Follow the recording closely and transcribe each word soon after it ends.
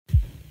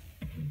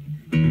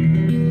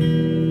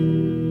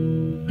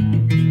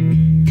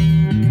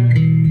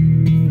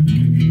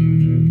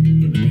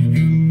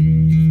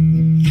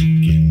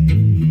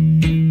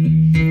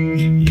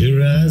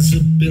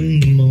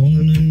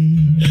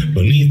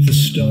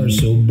are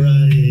so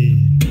bright.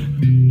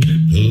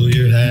 Pull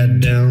your hat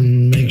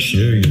down, make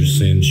sure your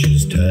cinch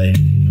is tight.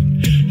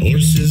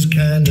 Horse is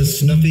kinda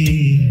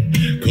snuffy,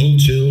 cold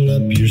chill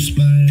up your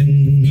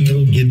spine.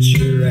 You'll get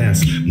your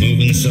ass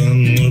moving,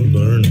 son, we're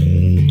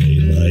burning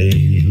daylight.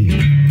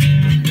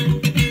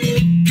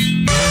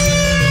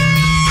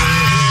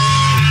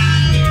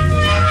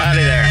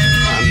 Howdy there,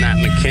 I'm Matt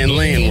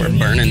McKinley and we're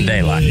burning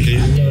daylight.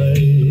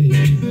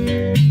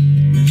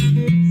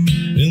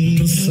 In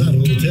the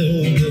saddle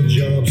till the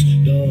job's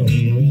done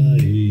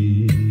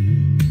right.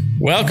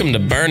 Welcome to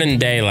Burning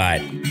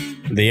Daylight,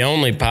 the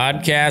only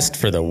podcast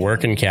for the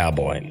working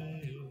cowboy.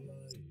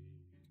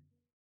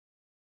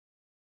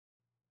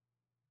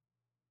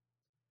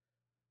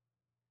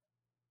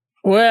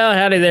 Well,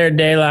 howdy there,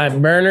 daylight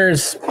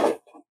burners.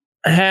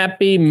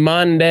 Happy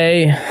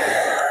Monday.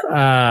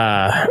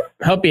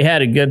 Hope you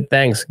had a good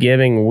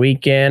Thanksgiving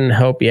weekend.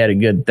 Hope you had a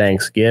good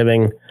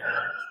Thanksgiving.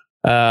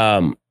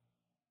 I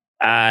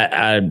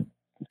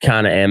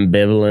kind of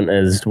ambivalent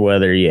as to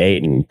whether you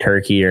ate in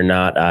turkey or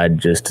not. I'd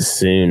just as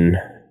soon.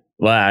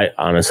 Well,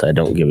 honestly, I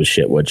don't give a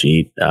shit what you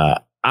eat.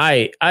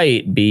 I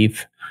eat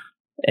beef,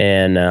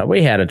 and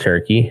we had a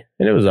turkey,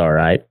 and it was all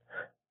right,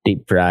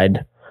 deep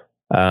fried.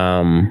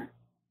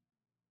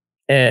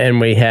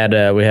 And we had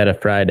a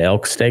fried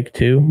elk steak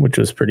too, which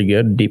was pretty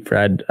good, deep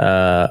fried.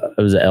 It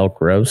was an elk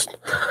roast,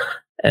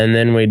 and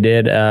then we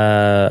did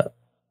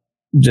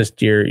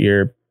just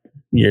your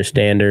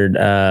standard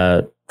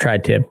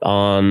tri-tip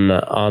on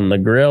the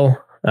grill,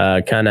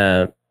 kind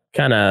of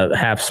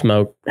half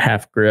smoked,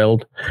 half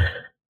grilled.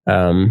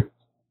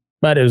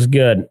 But it was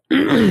good.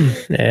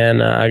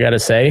 And I got to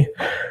say,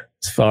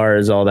 as far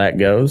as all that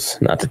goes,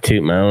 not to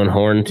toot my own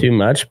horn too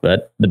much,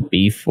 but the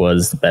beef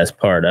was the best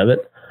part of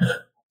it.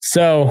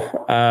 So,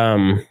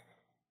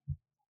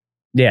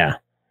 yeah,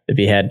 if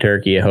you had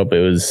turkey, I hope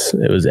it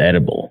was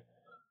edible.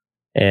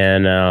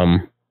 And,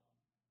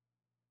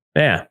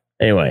 yeah,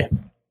 anyway,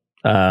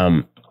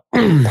 the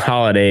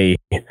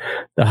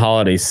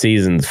holiday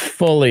season's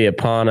fully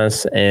upon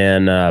us,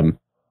 and,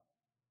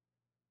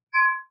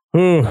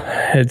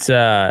 it's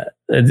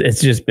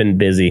just been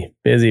busy,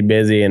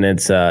 and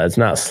it's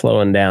not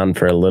slowing down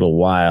for a little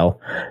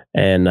while.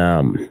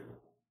 And,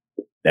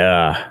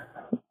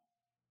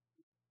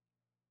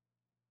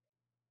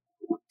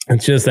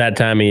 it's just that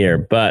time of year,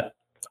 but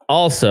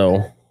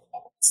also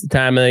it's the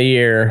time of the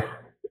year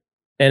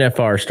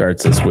NFR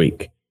starts this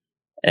week.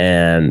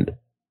 And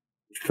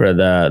for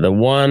the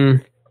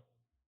one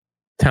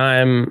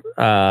time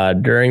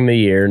during the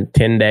year,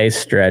 10-day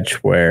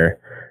stretch where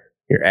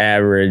your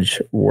average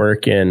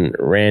working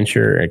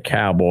rancher and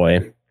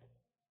cowboy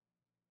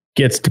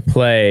gets to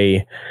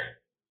play,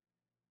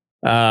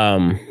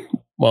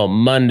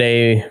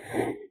 Monday,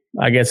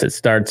 I guess it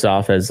starts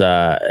off as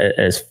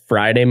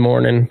Friday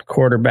morning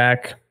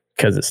quarterback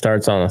because it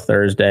starts on a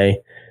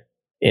Thursday,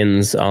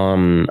 ends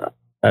on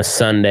a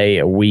Sunday,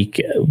 a week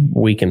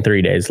and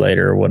 3 days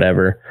later or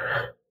whatever.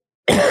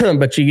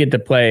 But you get to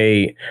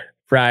play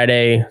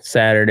Friday,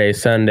 Saturday,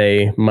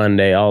 Sunday,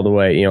 Monday, all the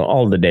way,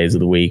 all the days of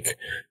the week,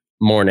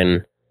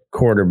 morning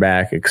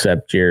quarterback,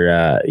 except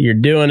you're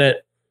doing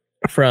it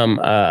from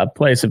a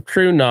place of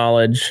true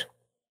knowledge.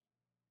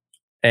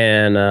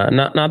 And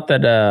not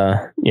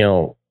that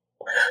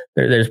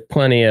there's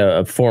plenty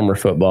of former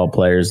football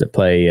players that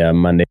play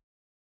Monday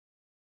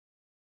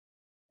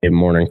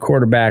morning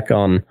quarterback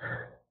on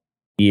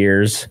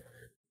years,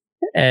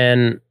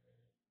 and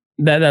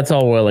that's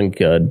all well and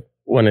good.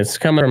 When it's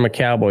coming from a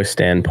cowboy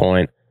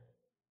standpoint,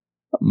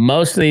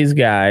 most of these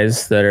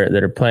guys that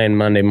are playing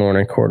Monday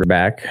morning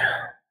quarterback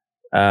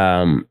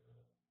can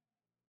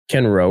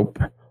rope,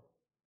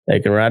 they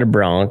can ride a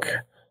bronc,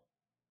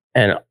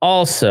 and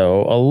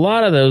also a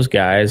lot of those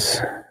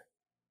guys,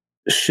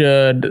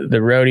 should the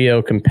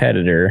rodeo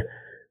competitor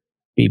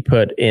be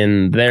put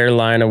in their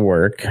line of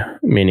work,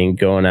 meaning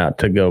going out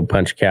to go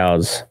punch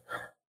cows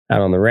out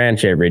on the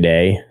ranch every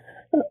day,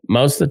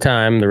 most of the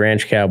time the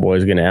ranch cowboy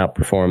is going to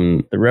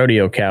outperform the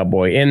rodeo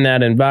cowboy in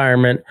that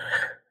environment.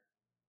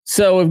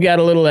 So we've got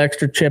a little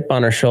extra chip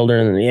on our shoulder,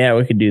 and yeah,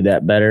 we could do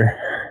that better.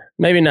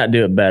 Maybe not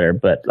do it better,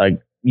 but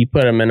like you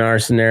put them in our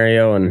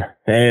scenario, and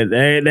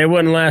they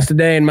wouldn't last a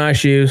day in my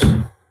shoes.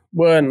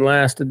 Wouldn't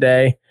last a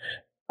day.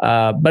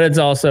 But it's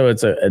also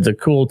it's a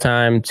cool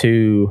time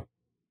to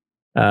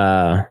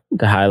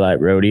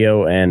highlight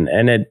rodeo, and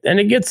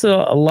it gets a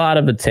lot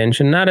of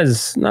attention, not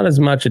as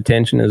much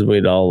attention as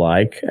we'd all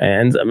like,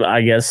 and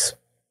I guess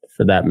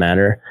for that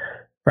matter,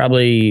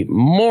 probably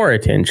more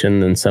attention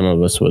than some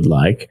of us would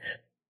like.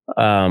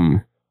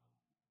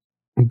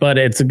 But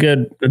it's a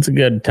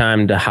good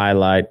time to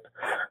highlight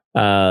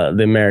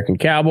the American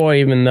cowboy,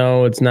 even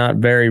though it's not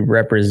very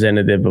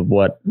representative of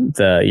what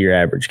your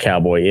average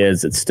cowboy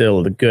is. It's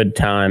still a good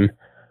time.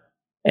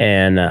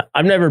 And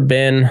I've never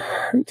been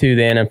to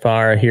the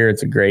NFR. I hear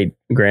it's a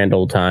grand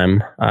old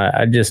time.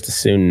 I just as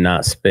soon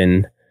not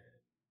spend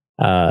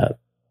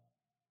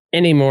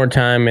any more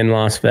time in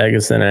Las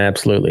Vegas than I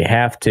absolutely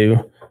have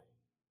to.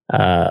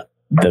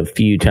 The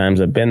few times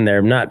I've been there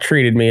have not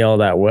treated me all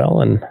that well,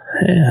 and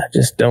I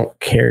just don't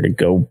care to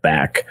go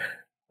back.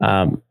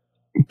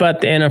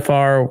 But the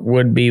NFR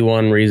would be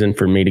one reason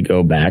for me to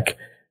go back.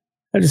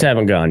 I just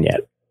haven't gone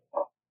yet.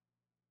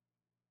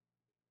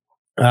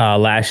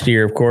 Last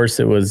year, of course,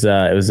 it was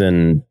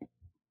in,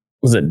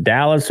 was it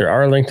Dallas or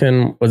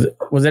Arlington? Was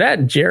it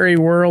at Jerry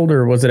World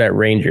or was it at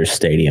Rangers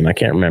Stadium? I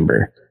can't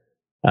remember.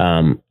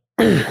 That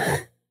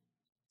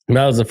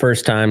was the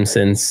first time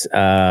since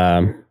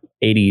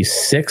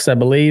 86, I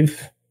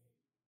believe.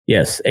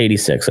 Yes,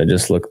 86. I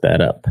just looked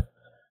that up.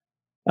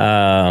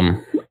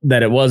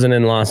 That it wasn't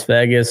in Las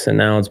Vegas, and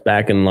now it's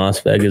back in Las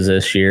Vegas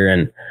this year.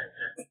 And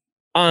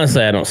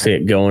honestly, I don't see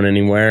it going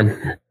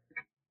anywhere.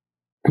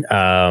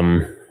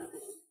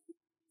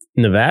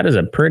 Nevada's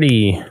a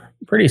pretty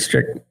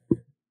strict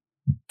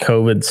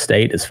COVID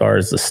state as far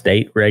as the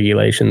state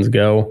regulations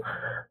go.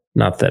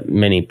 Not that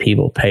many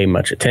people pay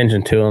much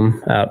attention to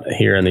them out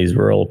here in these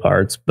rural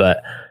parts,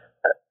 but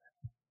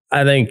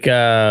I think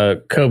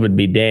COVID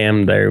be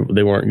damned.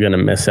 They weren't going to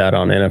miss out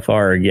on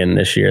NFR again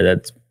this year.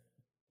 That's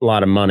a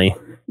lot of money.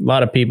 A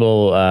lot of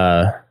people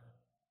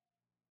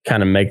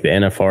kind of make the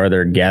NFR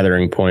their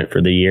gathering point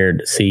for the year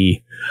to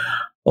see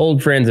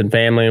old friends and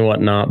family and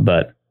whatnot.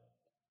 But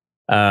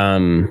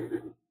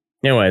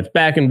anyway, it's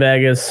back in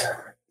Vegas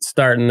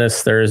starting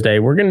this Thursday.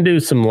 We're going to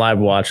do some live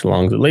watch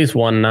alongs, at least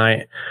one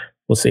night.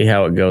 We'll see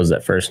how it goes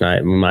that first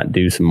night. We might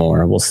do some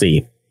more. We'll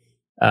see.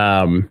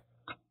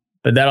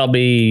 But that'll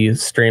be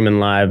streaming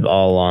live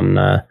all on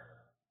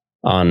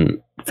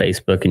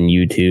Facebook and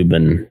YouTube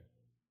and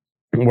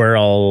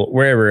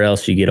wherever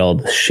else you get all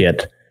the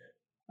shit.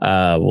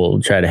 We'll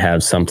try to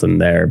have something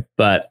there,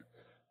 but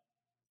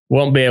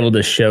won't be able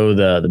to show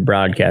the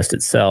broadcast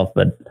itself,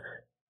 but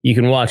you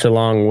can watch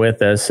along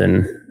with us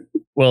and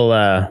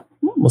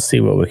we'll see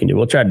what we can do.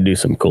 We'll try to do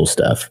some cool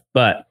stuff,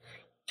 but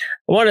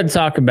I wanted to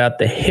talk about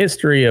the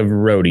history of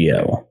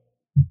rodeo.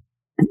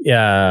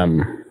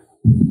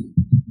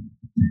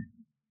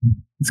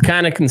 It's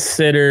kind of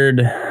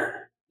considered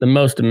the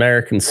most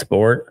American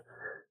sport,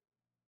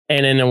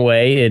 and in a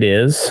way it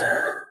is.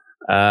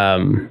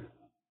 I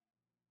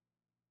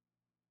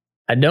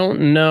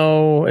don't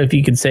know if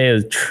you could say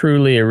it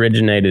truly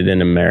originated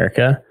in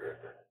America,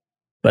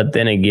 but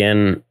then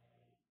again,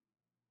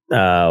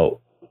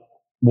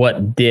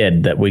 what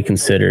did that we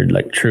considered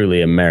like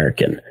truly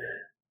American?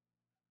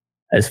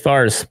 As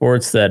far as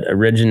sports that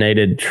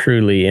originated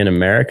truly in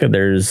America,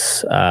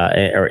 there's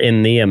or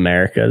in the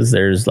Americas,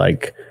 there's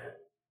like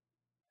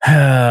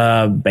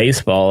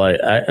baseball.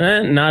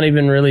 Not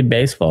even really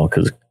baseball,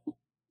 because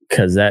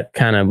that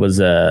kind of was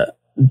a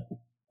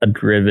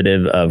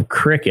derivative of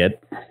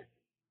cricket,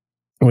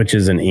 which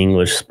is an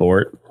English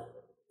sport.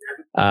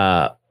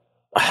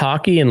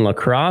 Hockey and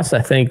lacrosse,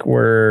 I think,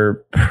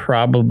 were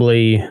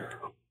probably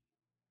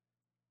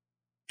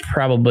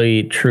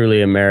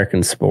truly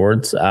American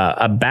sports.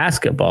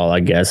 Basketball, I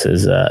guess,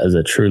 is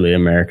a truly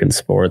American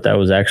sport. That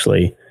was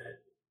actually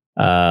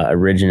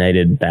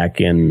originated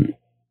back in,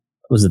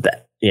 it was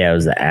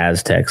the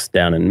Aztecs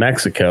down in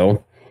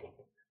Mexico.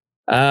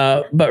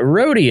 But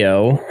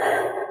rodeo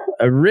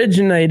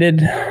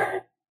originated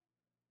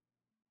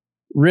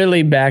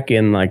really back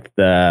in like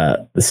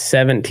the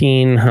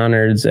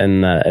 1700s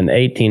and the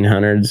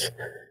 1800s.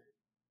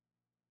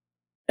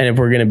 And if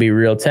we're going to be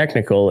real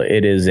technical,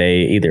 it is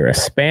either a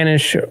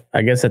Spanish,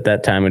 I guess at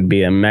that time it'd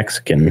be a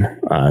Mexican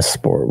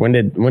sport. When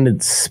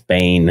did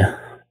Spain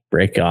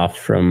break off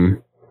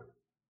from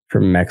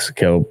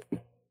Mexico?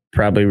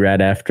 Probably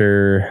right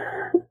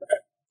after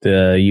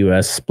the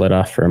U.S. split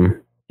off from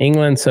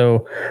England.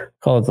 So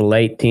call it the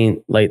late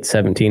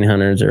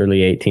 1700s, early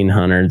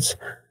 1800s.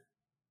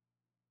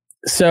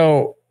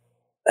 So,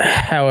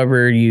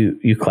 however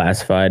you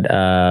classified,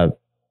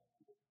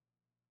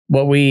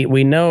 what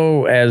we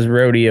know as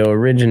rodeo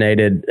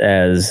originated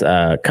as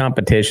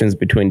competitions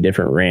between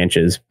different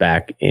ranches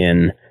back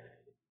in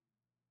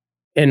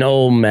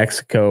old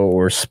Mexico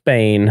or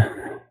Spain,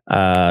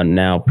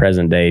 now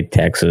present day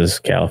Texas,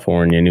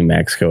 California, New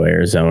Mexico,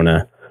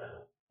 Arizona,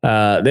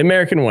 the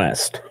American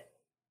West.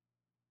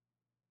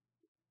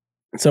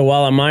 So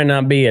while it might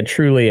not be a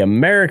truly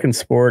American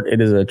sport,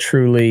 it is a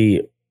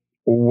truly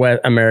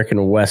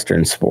American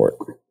Western sport.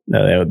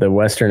 The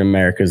Western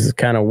Americas is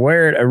kind of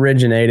where it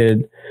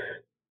originated.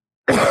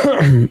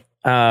 But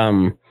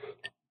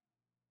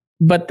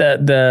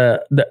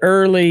the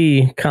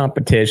early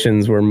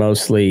competitions were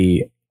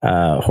mostly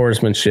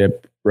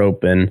horsemanship,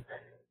 roping,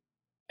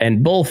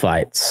 and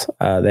bullfights.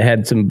 They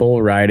had some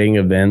bull riding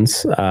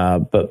events,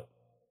 but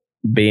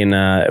being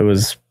it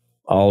was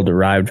all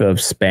derived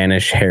of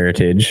Spanish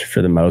heritage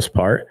for the most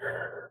part.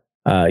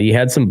 You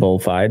had some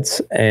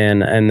bullfights,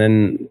 and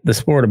then the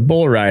sport of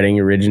bull riding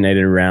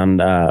originated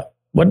around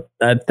what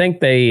I think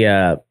they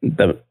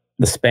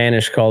the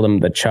Spanish called them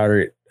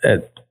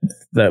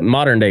the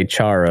modern day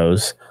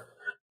charros,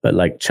 but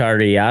like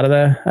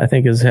charreada, I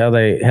think is how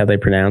they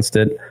pronounced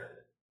it,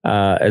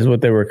 is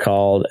what they were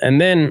called.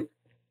 And then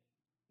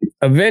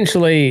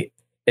eventually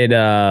it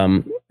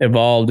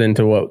evolved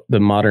into what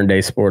the modern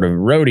day sport of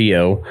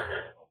rodeo,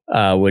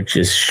 which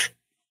is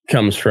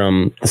comes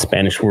from the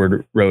Spanish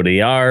word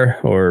rodear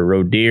or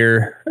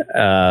rodear,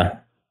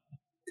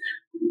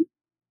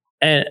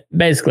 and it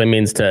basically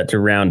means to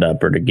round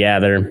up or to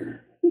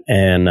gather.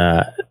 And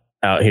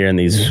out here in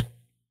these,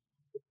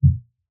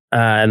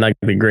 in like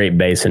the Great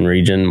Basin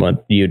region,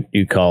 what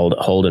you called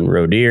hold and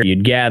rodear,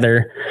 you'd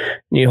gather,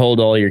 and you hold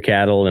all your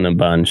cattle in a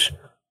bunch,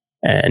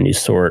 and you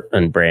sort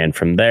and brand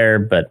from there.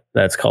 But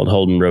that's called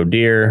hold and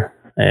rodear,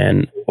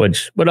 and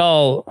which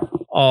all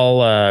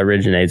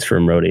originates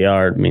from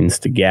rodear, means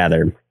to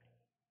gather.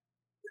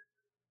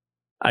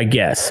 I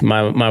guess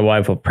my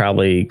wife will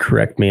probably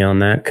correct me on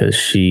that because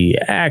she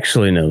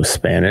actually knows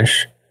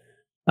Spanish.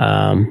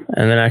 And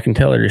then I can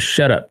tell her to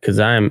shut up because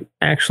I'm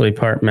actually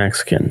part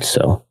Mexican.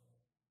 So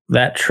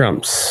that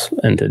trumps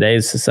in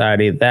today's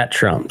society. That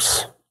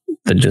trumps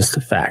just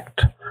the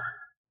fact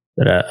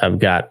that I've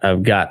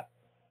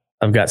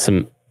got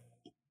some.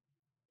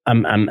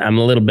 I'm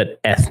a little bit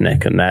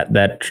ethnic, and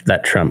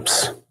that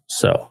trumps.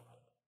 So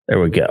there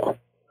we go.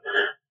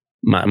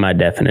 My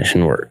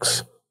definition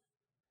works.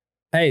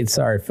 Hey,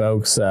 sorry,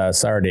 folks.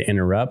 Sorry to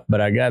interrupt,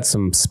 but I got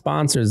some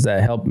sponsors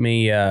that help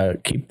me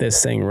keep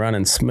this thing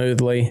running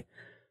smoothly,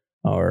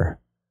 or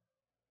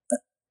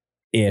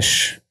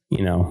ish,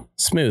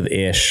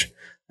 smooth-ish.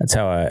 That's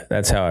how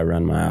I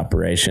run my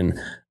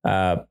operation.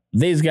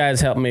 These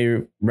guys help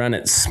me run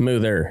it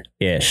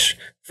smoother-ish.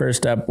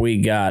 First up, we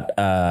got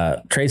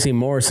Tracie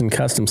Morrison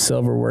Custom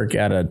Silverwork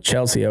out of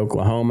Chelsea,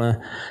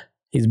 Oklahoma.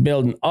 He's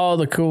building all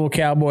the cool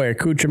cowboy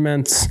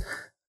accoutrements.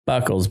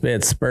 Buckles,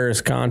 bits,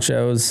 spurs,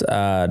 conchos.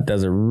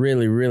 Does a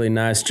really, really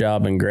nice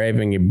job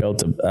engraving. He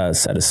built a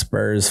set of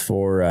spurs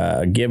for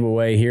a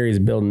giveaway here. He's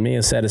building me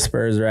a set of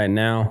spurs right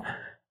now.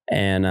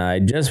 And I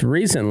just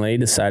recently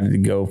decided to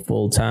go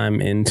full-time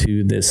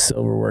into this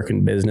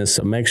silverworking business.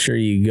 So make sure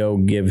you go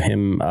give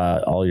him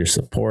all your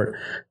support.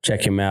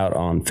 Check him out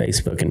on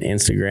Facebook and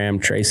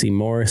Instagram. Tracie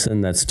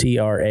Morrison, that's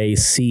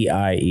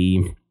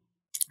Tracie.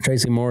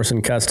 Tracie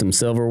Morrison Custom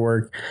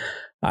Silverwork.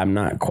 I'm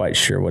not quite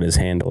sure what his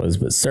handle is,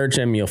 but search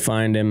him, you'll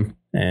find him,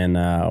 and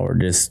or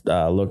just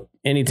look.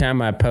 Anytime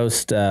I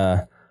post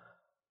an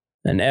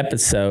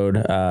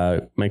episode,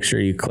 make sure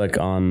you click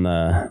on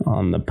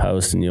the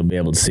post, and you'll be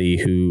able to see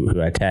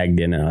who I tagged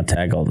in, and I'll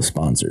tag all the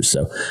sponsors.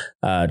 So,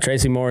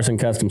 Tracie Morrison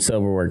Custom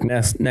Silverwork.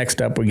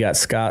 Next up, we got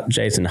Scott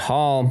Jason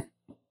Hall's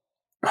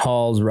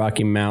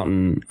Rocky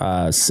Mountain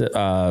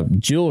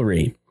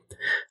Jewelry.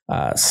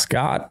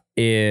 Scott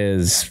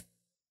is.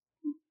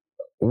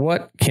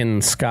 What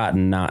can Scott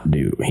not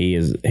do?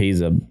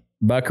 He's a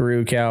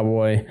buckaroo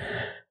cowboy.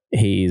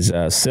 He's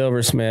a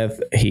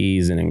silversmith.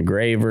 He's an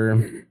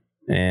engraver,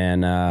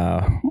 and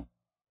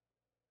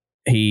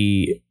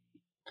he's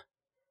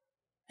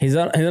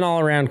an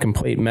all-around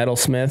complete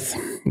metalsmith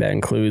that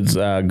includes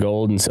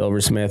gold and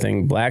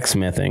silversmithing,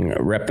 blacksmithing,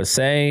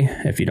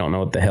 repoussé. If you don't know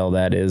what the hell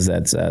that is,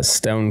 that's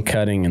stone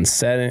cutting and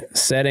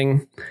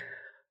setting.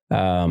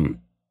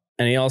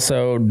 And he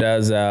also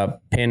does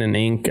pen and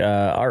ink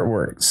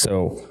artwork.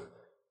 So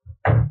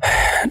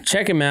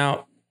check him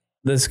out.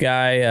 This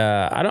guy,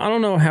 I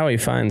don't know how he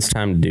finds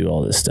time to do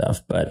all this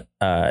stuff, but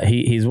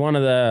he's one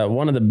of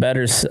the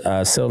better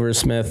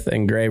silversmith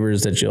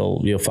engravers that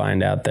you'll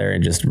find out there,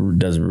 and just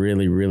does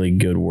really, really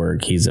good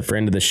work. He's a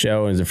friend of the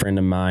show. He's a friend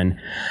of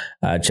mine.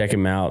 Check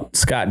him out,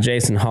 Scott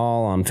Jason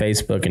Hall on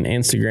Facebook and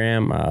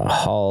Instagram.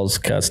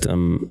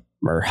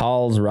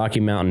 Hall's Rocky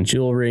Mountain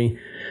Jewelry.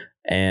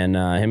 And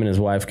him and his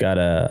wife got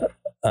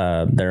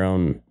their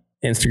own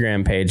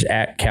Instagram page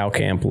at Cow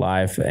Camp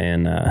Life,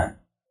 and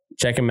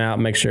check him out.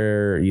 Make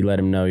sure you let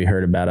him know you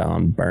heard about it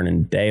on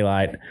Burnin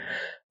Daylight.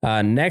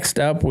 Next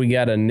up, we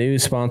got a new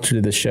sponsor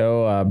to the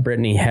show,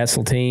 Brittany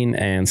Hesseltine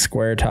and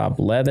SquareTop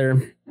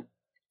Leather.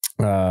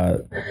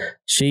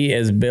 She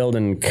is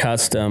building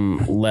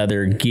custom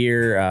leather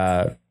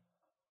gear,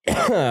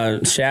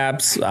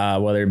 chaps,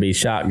 whether it be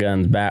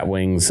shotguns, bat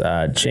wings,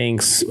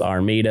 chinks,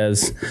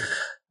 armidas,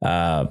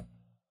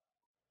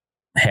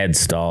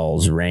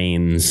 headstalls,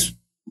 reins,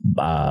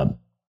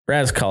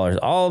 brass collars,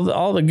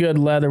 all the good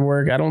leather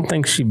work. I don't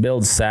think she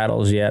builds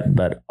saddles yet,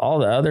 but all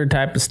the other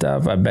type of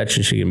stuff, I bet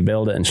you she can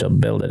build it, and she'll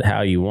build it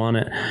how you want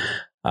it.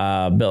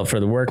 Built for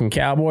the working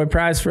cowboy.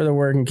 Price for the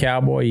working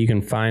cowboy. You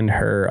can find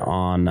her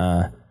on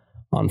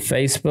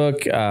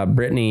Facebook,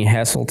 Brittany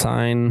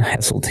Hesseltine,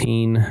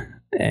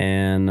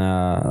 and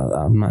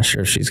I'm not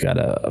sure if she's got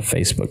a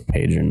Facebook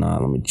page or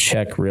not. Let me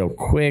check real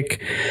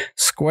quick.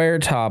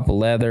 SquareTop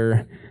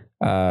Leather,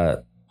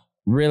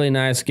 really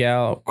nice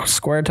gal.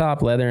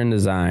 SquareTop Leather and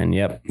Design.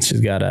 Yep,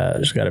 she's got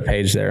a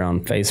page there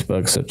on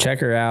Facebook. So check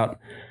her out.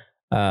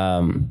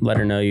 Let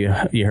her know you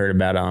heard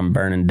about it on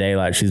Burnin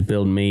Daylight. She's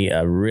building me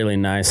a really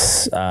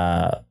nice.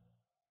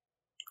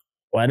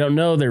 Well, I don't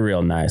know they're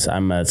real nice.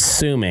 I'm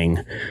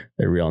assuming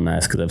they're real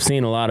nice because I've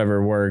seen a lot of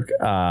her work.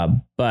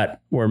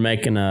 But we're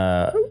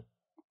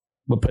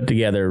we'll put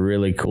together a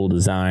really cool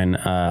design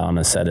on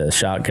a set of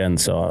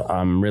shotguns. So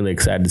I'm really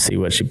excited to see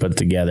what she puts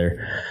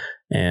together.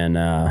 And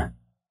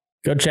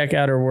go check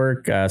out her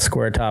work,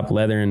 SquareTop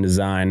Leather and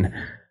Design.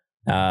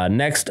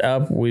 Next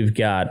up, we've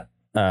got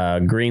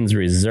Greene's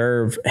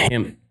Reserve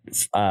Hemp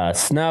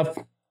snuff,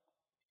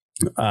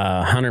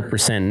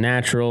 100%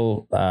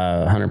 natural,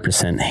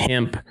 100%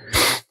 hemp,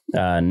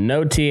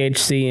 no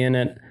THC in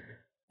it.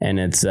 And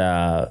it's,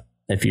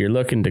 if you're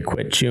looking to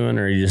quit chewing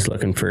or you're just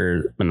looking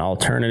for an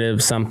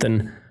alternative,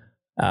 something,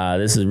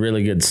 this is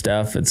really good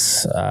stuff.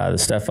 It's, the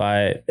stuff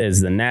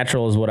the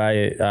natural is what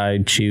I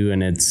chew,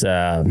 and it's,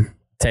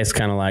 tastes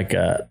kind of like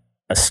a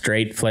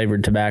straight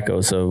flavored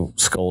tobacco. So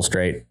Skull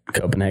Straight,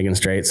 Copenhagen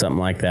Straight, something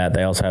like that.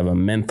 They also have a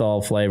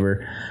menthol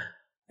flavor.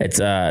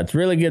 It's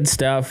really good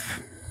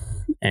stuff.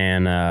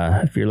 And,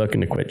 if you're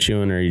looking to quit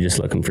chewing or you're just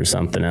looking for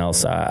something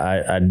else,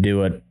 I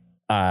do it.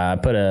 I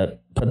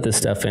put this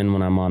stuff in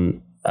when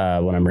I'm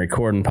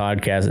recording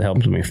podcasts. It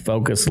helps me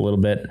focus a little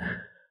bit.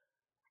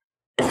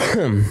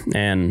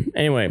 And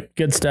anyway,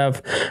 good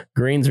stuff.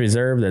 Greene's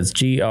Reserve. That's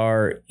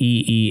GREENES,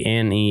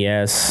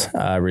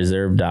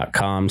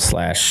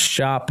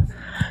 reserve.com/shop.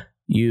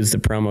 Use the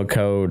promo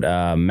code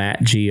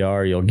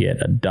MattGR. You'll get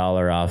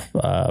 $1 off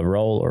a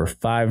roll, or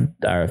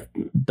 $5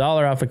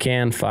 off a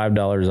can,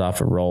 $5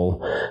 off a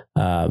roll.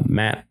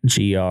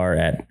 MattGR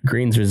at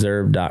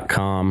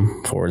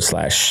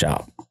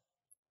greensreserve.com/shop.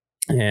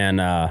 And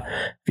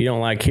if you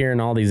don't like hearing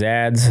all these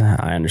ads,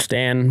 I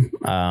understand.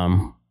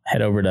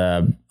 Head over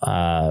to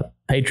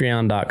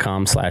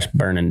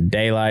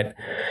patreon.com/burning-daylight.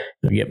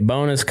 You'll get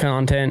bonus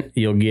content.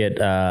 You'll get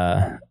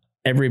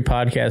every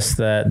podcast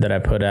that I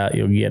put out,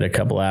 you'll get a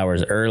couple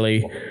hours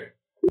early.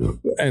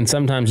 And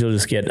sometimes you'll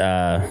just get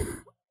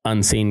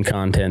unseen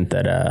content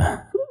that I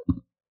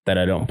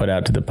don't put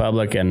out to the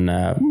public. And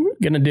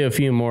going to do a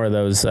few more of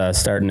those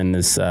starting in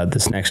this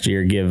next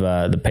year. Give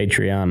the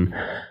Patreon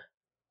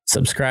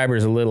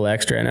subscribers a little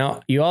extra. Now,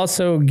 you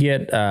also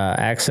get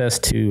access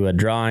to a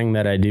drawing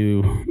that I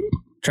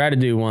try to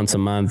do once a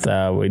month.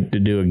 We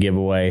do a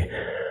giveaway,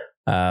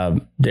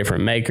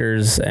 different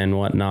makers and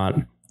whatnot.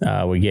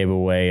 We gave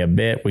away a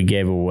bit. We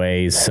gave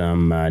away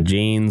some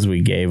jeans.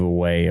 We gave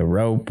away a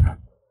rope.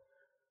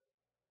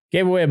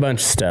 Gave away a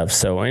bunch of stuff.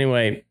 So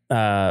anyway,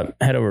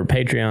 head over to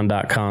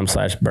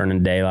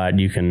patreon.com/burning-daylight.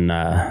 You can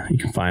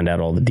find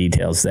out all the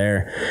details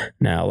there.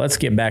 Now let's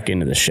get back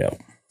into the show.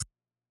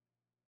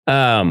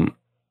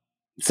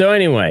 So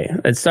anyway,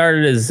 it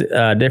started as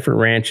different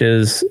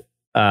ranches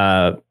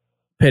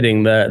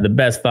pitting the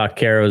best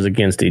vaqueros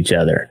against each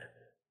other.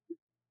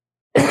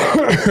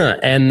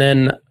 And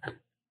then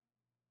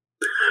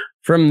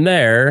from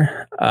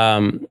there,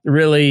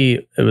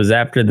 really, it was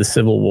after the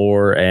Civil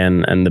War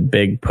and the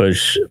big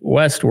push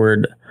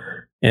westward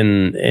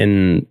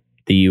in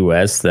the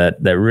U.S. that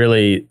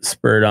really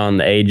spurred on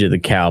the age of the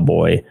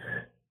cowboy.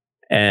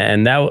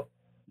 And that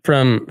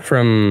from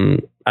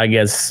I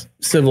guess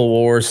Civil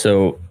War,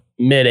 so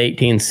mid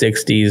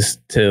 1860s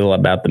till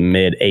about the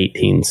mid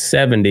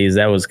 1870s,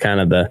 that was kind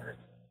of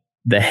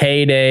the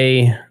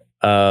heyday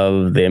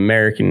of the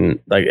American,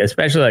 like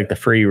especially like the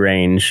free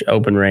range,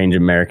 open range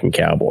American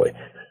cowboy,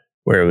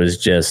 where it was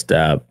just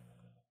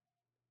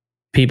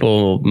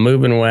people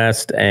moving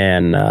west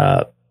and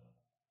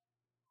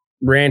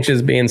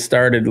ranches being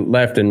started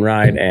left and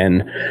right,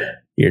 and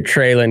you're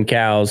trailing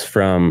cows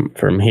from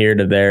here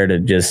to there to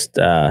just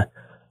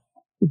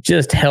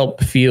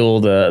help fuel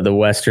the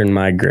western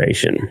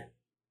migration.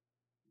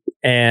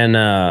 And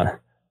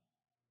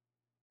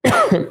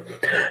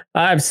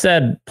I've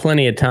said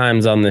plenty of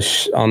times on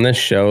this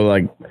show,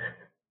 like,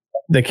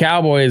 the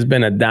cowboy has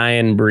been a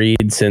dying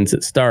breed since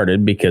it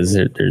started, because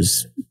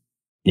there's,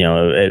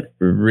 it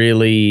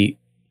really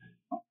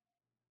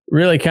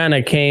kind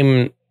of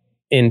came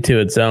into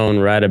its own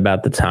right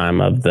about the time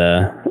of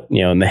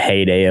in the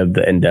heyday of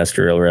the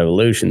Industrial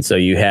Revolution. So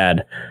you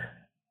had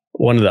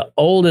one of the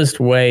oldest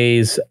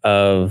ways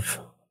of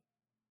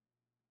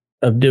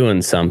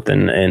doing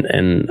something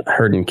and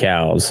herding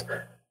cows,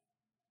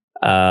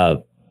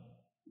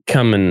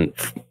 coming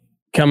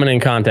in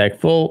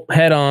contact, full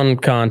head-on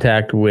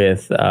contact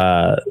with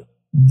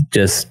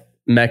just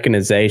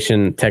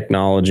mechanization,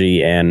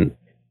 technology, and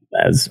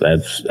as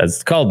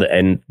it's called,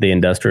 the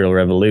Industrial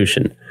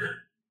Revolution.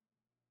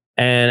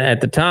 And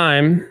at the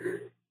time,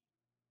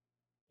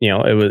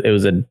 it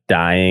was a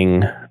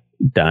dying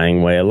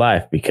way of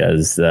life,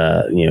 because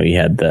you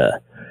had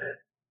the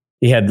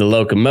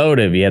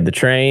locomotive, you had the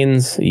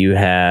trains, you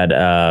had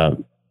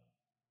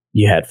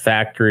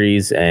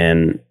factories,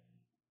 and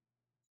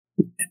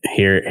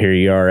here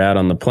you are out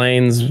on the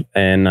plains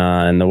and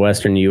in the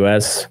western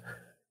U.S.,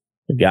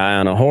 a guy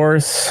on a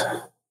horse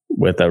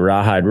with a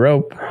rawhide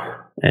rope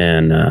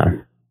and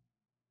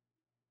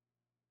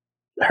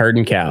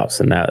herding cows,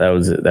 and that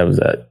was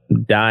a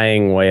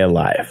dying way of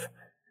life.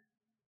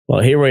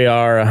 Well, here we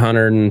are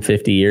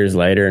 150 years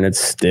later, and it's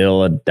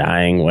still a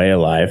dying way of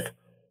life.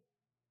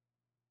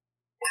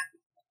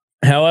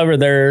 However,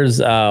 there's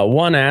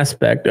one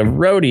aspect of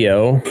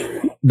rodeo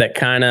that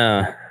kind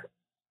of,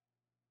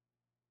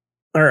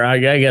 or I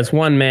guess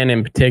one man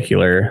in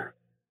particular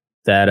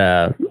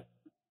that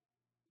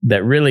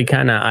really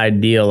kind of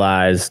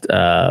idealized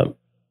the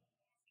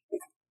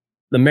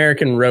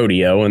American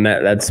rodeo, and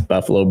that's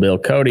Buffalo Bill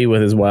Cody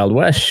with his Wild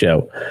West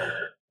show.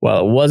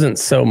 Well, it wasn't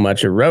so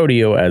much a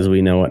rodeo as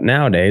we know it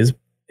nowadays.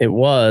 it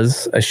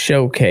was a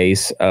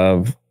showcase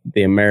of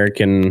the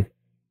American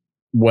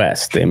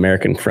West, the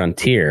American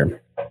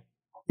frontier.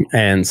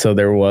 And so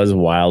there was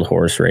wild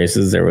horse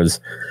races. There was,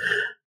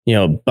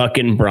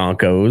 bucking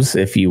broncos,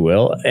 if you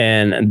will.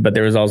 But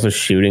there was also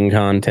shooting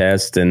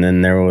contests. And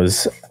then there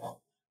was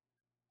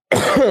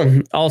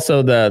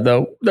also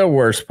the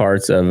worst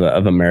parts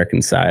of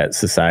American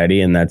society.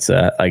 And that's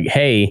like,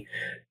 hey,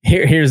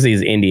 here's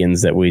these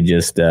Indians that we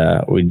just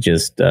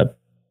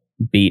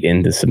beat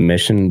into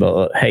submission.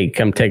 But hey,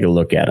 come take a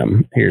look at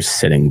them. Here's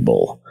Sitting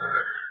Bull.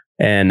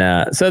 And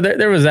so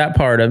there was that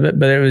part of it,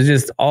 but it was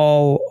just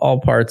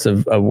all parts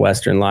of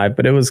Western life.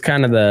 But it was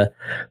kind of the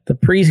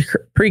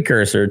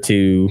precursor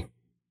to,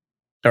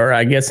 or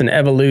I guess an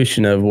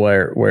evolution of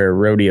where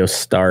rodeo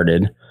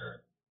started.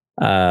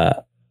 And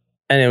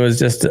it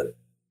was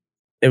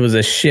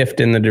a shift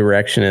in the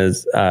direction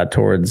as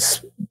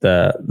towards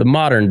the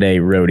modern day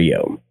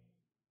rodeo.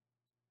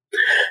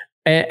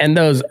 And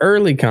those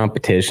early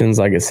competitions,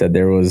 like I said,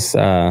 there was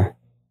a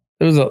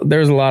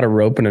lot of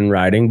roping and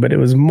riding, but it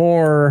was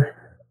more,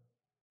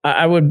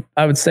 I would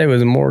say it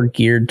was more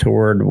geared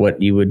toward what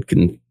we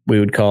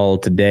would call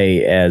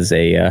today as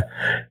a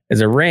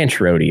ranch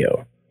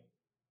rodeo,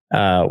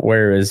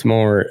 whereas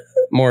more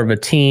of a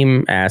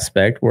team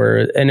aspect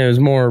and it was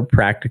more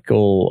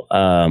practical,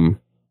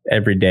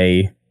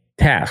 everyday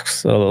tasks.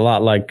 So a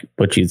lot like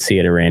what you'd see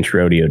at a ranch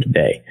rodeo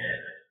today,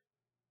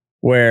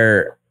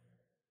 where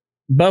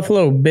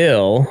Buffalo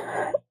Bill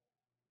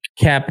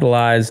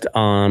capitalized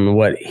on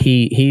what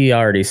he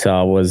already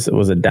saw was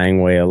a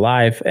dying way of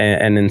life,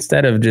 and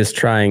instead of just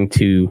trying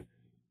to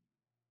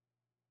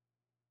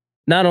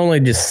not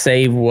only just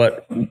save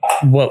what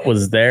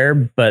was there,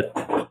 but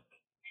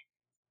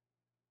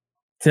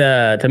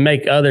to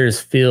make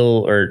others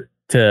feel or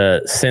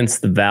to sense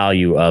the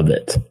value of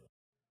it,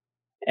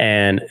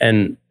 and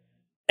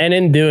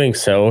in doing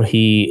so,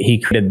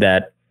 he created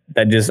that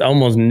just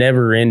almost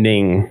never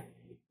ending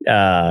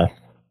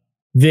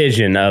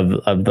vision of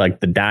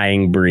like the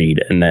dying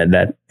breed, and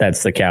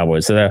that's the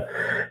Cowboys. So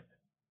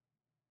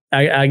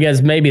I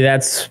guess maybe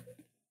that's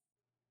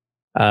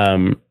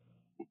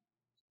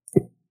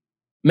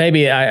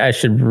maybe I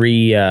should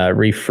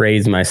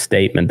rephrase my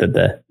statement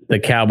that the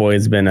Cowboy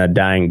has been a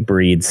dying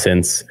breed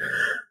since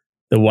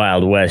the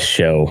Wild West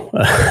show.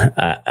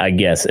 I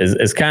guess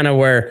is kind of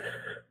where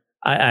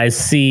I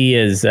see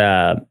as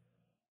the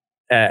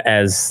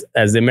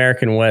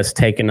American West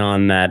taking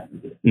on that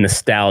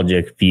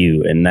nostalgic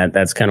view, and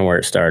that's kind of where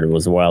it started,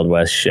 was the Wild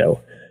West show.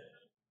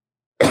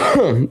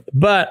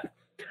 But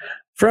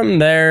from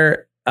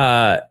there,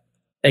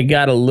 it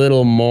got a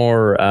little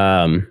more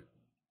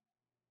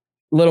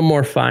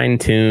fine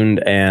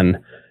tuned, and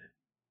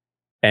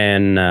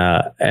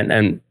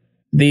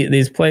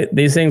these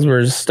things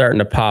were starting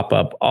to pop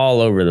up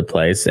all over the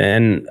place,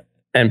 and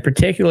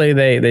particularly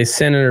they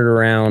centered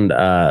around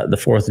the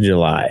 4th of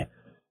July.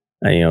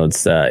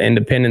 It's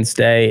Independence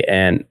Day,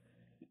 and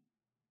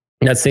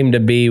that seemed to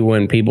be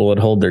when people would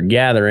hold their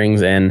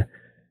gatherings, and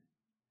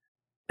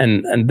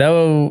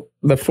though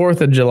the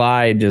 4th of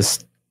July it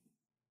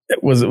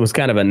was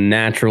kind of a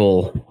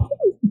natural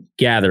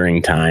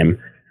gathering time,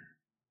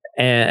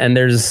 and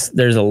there's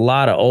a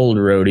lot of old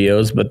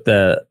rodeos, but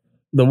the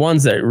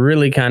ones that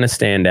really kind of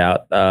stand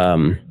out,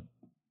 the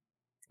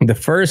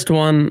first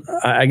one,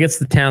 I guess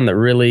the town that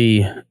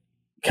really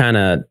kind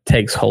of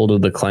takes hold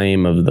of the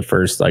claim of the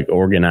first like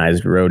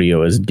organized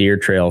rodeo is Deer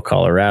Trail,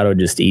 Colorado,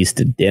 just east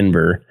of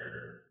Denver.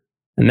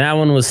 And that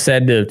one was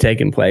said to have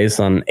taken place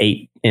in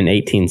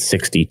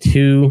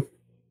 1862.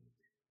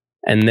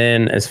 And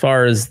then as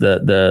far as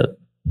the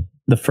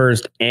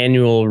first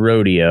annual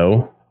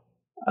rodeo,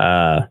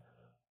 I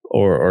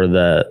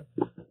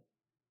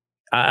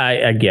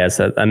guess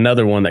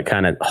another one that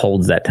kind of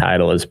holds that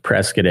title is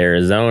Prescott,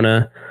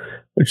 Arizona,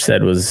 which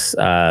said was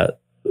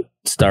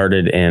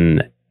started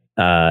in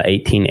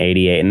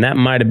 1888, and that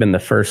might have been the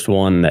first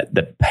one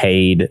that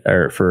paid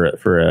or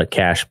for a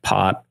cash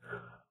pot.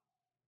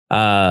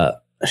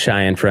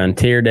 Cheyenne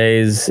Frontier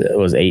Days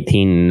was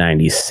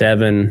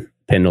 1897.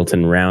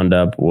 Pendleton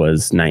Roundup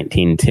was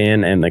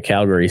 1910, and the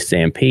Calgary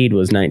Stampede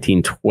was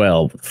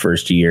 1912.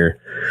 First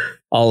year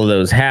all of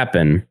those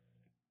happened.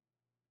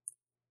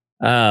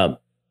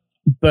 But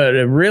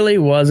it really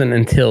wasn't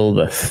until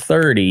the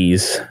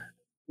 30s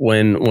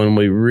when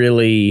we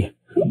really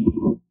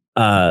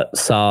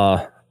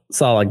saw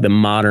like the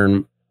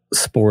modern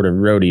sport of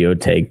rodeo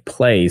take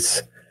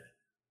place.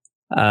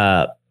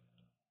 And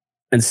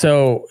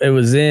so it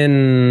was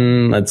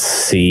in, let's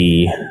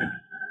see,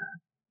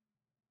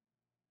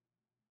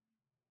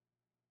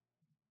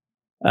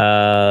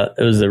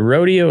 it was the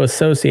Rodeo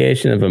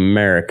Association of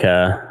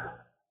America.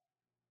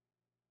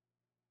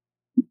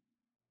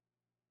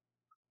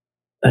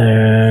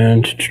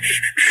 And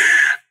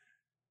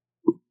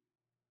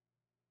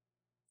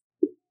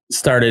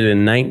started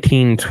in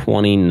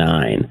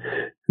 1929.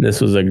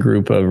 This was a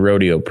group of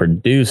rodeo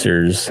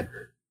producers,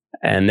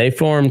 and they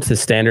formed to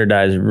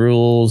standardize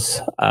rules,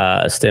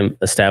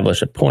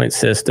 establish a point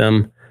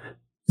system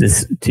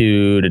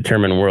to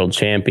determine world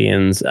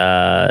champions,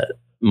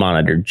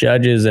 monitor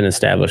judges and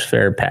establish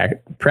fair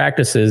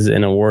practices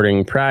in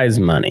awarding prize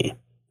money.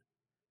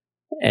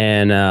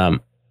 And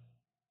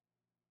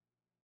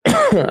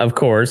of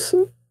course,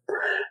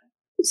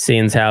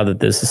 seeing as how that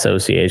this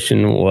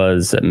association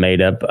was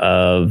made up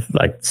of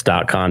like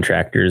stock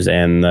contractors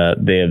and the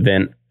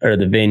event or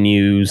the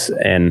venues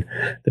and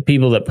the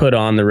people that put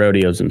on the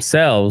rodeos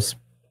themselves,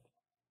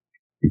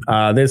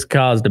 this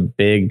caused a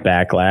big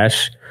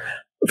backlash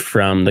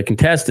from the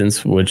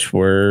contestants, which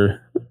were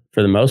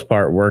for the most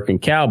part working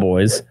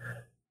cowboys,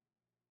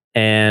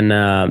 and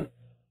the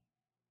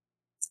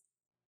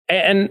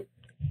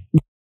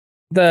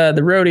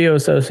Rodeo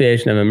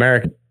Association of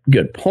America.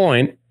 Good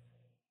point.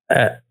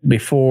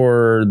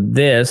 Before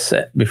they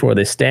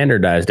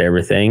standardized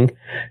everything,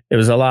 it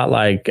was a lot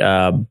like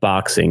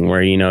boxing,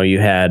 where you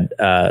had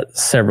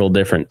several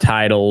different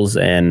titles,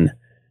 and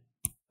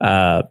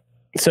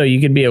so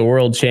you could be a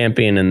world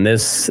champion in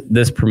this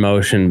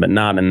promotion, but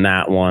not in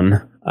that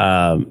one.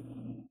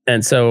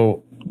 And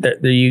so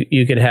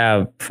you could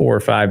have 4 or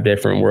 5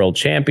 different world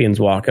champions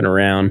walking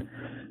around,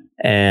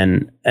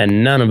 and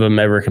none of them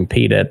ever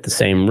compete at the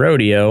same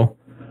rodeo.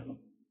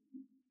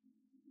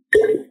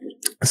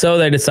 So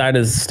they decided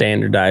to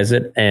standardize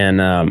it,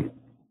 and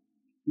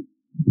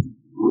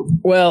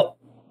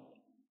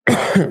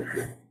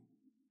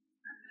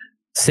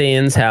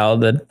seeing how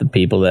the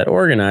people that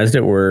organized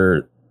it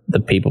were the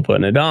people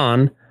putting it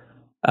on,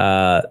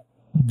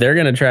 they're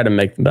going to try to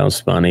make the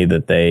most money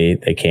that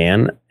they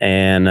can,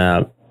 and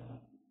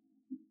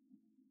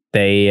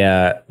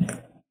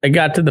it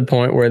got to the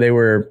point where they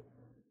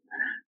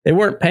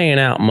weren't paying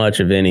out much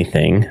of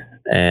anything,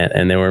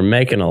 and they were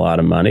making a lot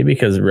of money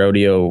because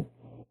rodeo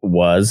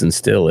was and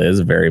still is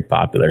a very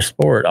popular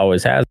sport.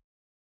 Always has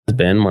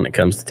been. When it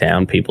comes to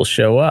town, people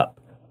show up,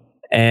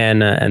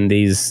 and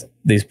these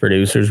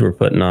producers were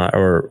putting on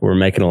or were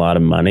making a lot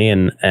of money,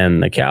 and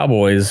the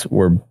cowboys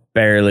were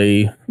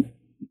barely,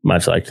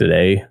 much like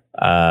today,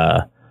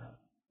 at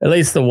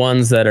least the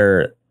ones that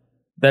are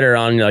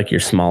on like your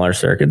smaller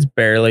circuits,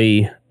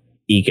 barely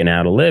eking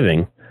out a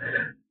living.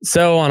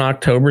 So on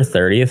October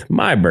 30th,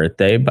 my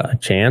birthday by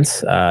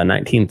chance,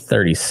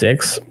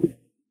 1936,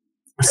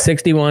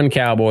 61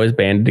 cowboys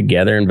banded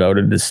together and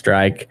voted to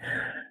strike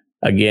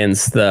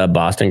against the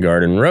Boston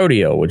Garden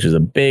Rodeo, which is a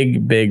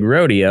big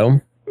rodeo,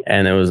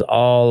 and it was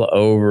all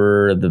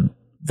over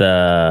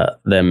the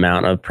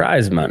amount of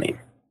prize money.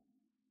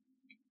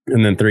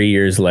 And then 3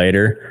 years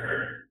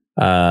later,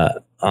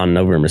 on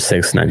November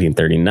 6th,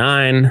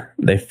 1939,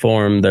 they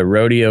formed the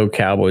Rodeo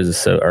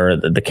Cowboys, or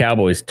the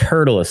Cowboys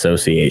Turtle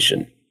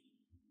Association.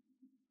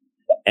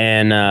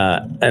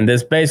 And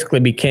this basically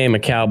became a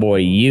cowboy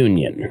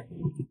union.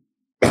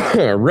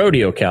 A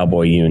rodeo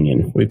cowboy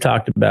union. We've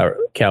talked about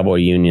cowboy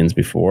unions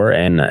before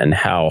and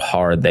how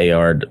hard they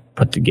are to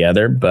put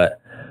together, but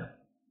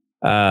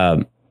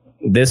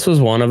this was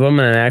one of them,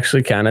 and it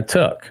actually kind of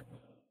took.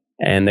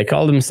 And they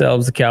called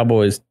themselves the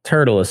Cowboys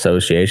Turtle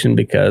Association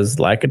because,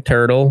 like a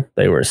turtle,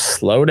 they were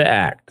slow to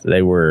act.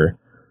 They were,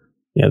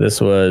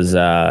 this was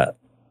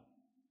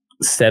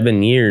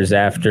 7 years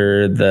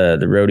after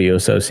the Rodeo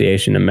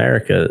Association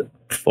America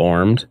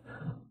formed.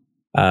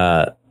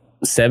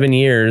 7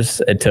 years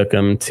it took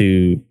them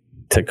to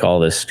call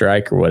this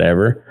strike or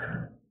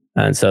whatever.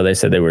 And so they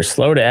said they were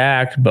slow to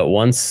act, but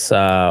once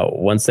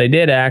they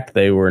did act,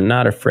 they were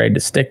not afraid to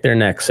stick their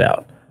necks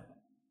out.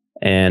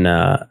 And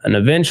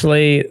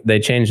eventually they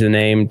changed the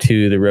name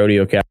to the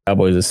Rodeo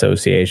Cowboys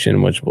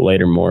Association, which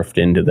later morphed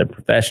into the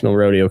Professional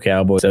Rodeo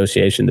Cowboys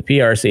Association, the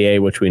PRCA,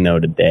 which we know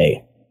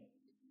today.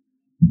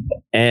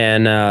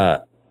 And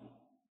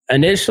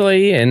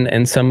initially,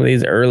 in some of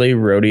these early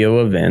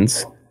rodeo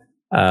events,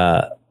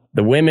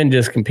 the women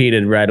just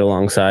competed right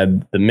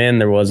alongside the men.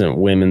 There wasn't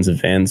women's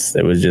events.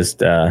 It was just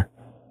there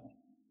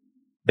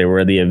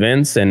were the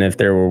events, and if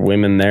there were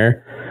women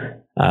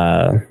there,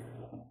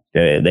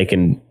 they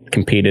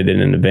competed in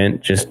an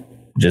event just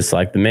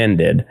like the men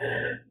did.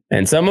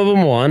 And some of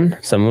them won,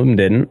 some of them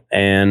didn't.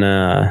 And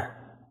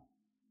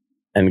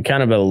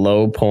kind of a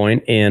low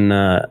point in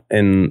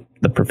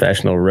the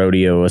Professional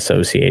Rodeo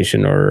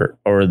Association or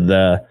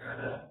the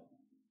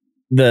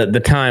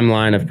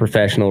timeline of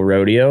professional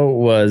rodeo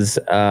was,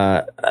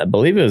 I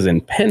believe it was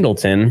in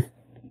Pendleton,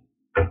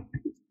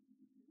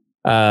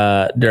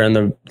 during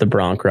the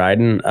bronc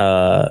riding.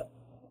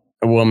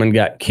 A woman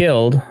got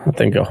killed. I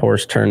think a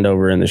horse turned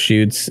over in the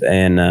chutes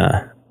and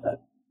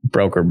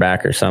broke her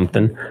back or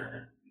something.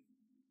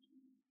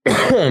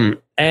 And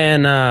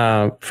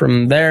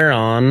from there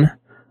on,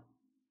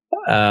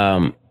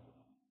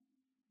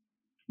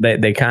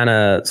 they kind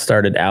of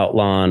started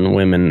outlawing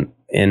women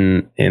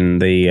in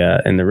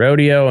the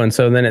rodeo, and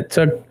so then it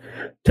took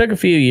a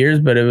few years,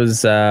 but it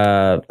was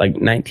like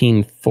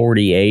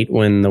 1948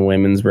 when the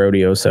Women's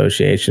Rodeo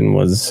Association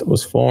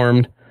was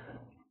formed.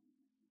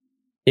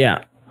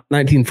 Yeah,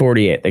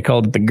 1948. They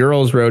called it the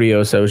Girls Rodeo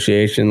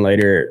Association.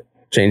 Later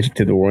changed it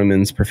to the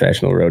Women's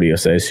Professional Rodeo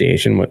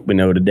Association, what we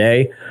know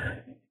today.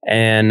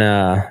 And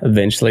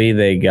eventually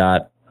they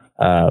got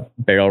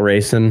barrel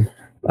racing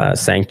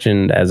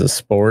sanctioned as a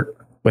sport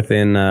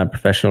within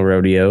professional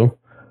rodeo.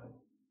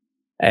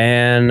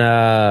 And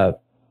I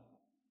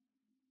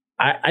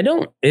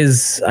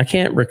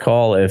can't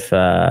recall if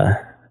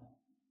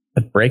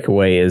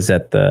Breakaway is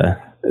in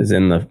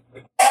the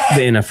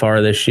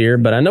NFR this year,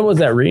 but I know it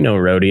was at Reno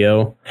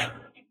Rodeo.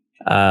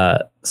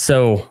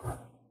 So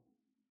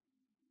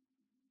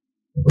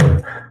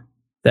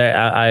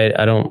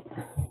I don't.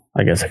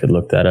 I guess I could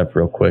look that up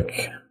real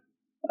quick.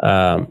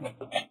 But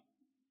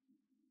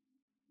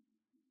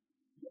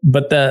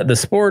the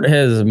sport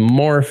has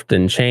morphed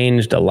and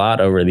changed a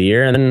lot over the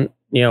year, and then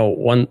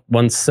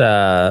once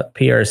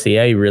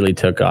PRCA really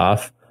took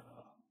off,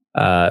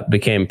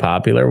 became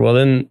popular.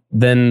 Well,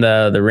 then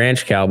the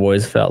ranch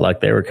cowboys felt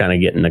like they were kind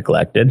of getting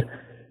neglected,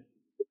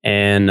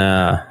 and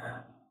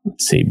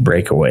let's see,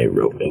 breakaway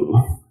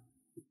roping.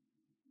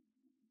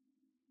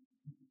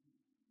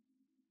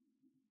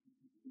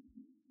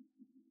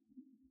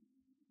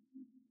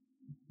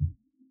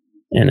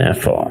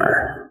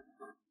 NFR.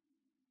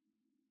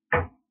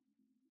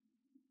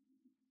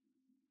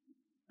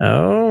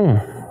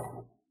 Oh.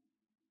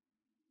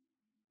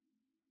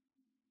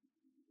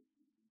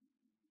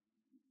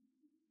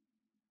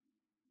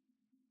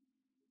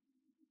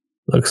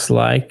 Looks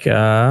like,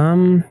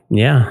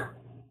 yeah.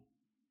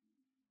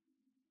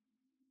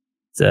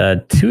 It's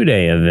a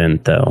 2-day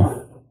event,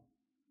 though.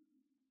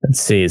 Let's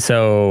see.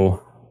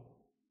 So,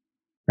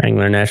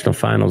 Wrangler National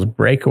Finals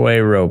breakaway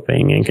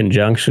roping in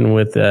conjunction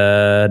with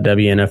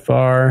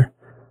WNFR.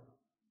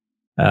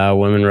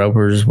 Women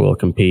ropers will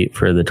compete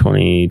for the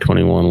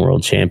 2021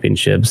 World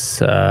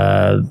Championships.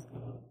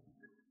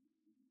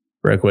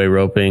 Breakaway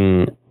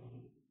roping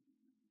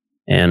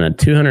and a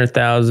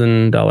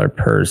 $200,000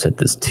 purse at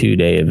this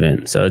 2-day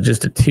event. So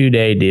just a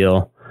 2-day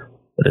deal,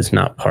 but it's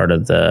not part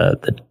of the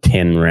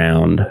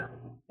 10-round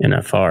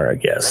NFR, I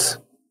guess.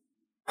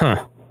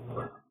 Huh.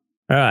 All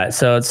right.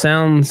 So it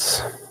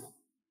sounds...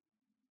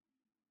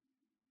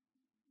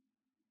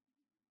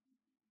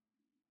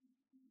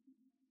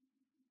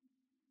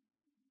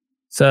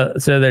 So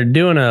they're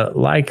doing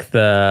like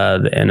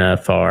the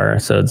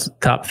NFR. So it's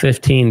top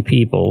 15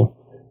 people,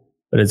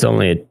 but it's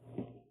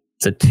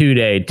a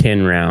 2-day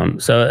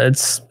 10-round. So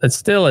it's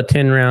still a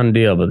 10-round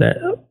deal, but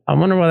I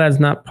wonder why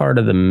that's not part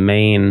of the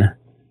main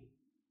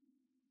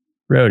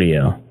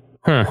rodeo.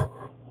 Huh.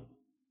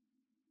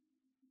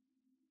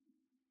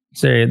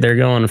 So they're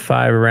going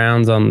 5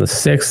 rounds on the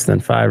 6th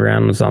and 5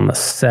 rounds on the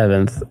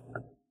 7th.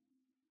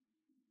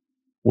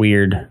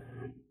 Weird.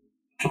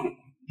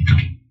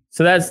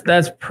 So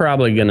that's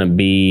probably going to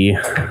be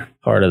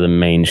part of the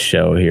main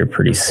show here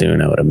pretty soon,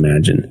 I would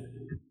imagine.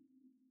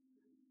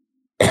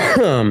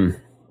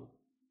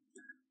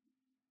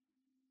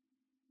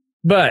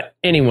 But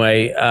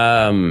anyway,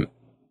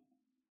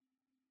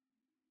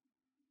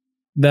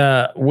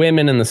 the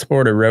women in the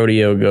sport of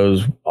rodeo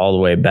goes all the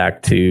way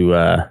back to,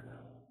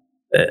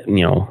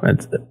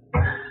 as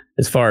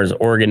far as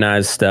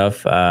organized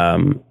stuff,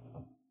 Annie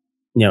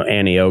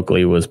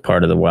Oakley was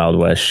part of the Wild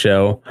West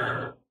show.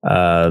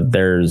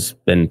 There's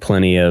been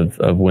plenty of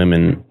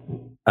women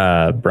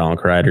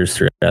bronc riders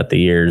throughout the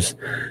years,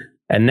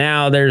 and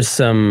now there's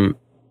some.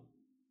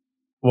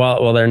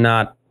 Well, they're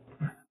not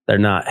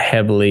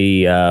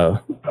heavily, a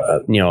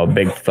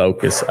big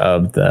focus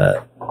of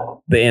the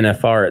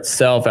NFR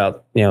itself.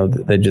 Out,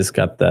 they just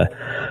got the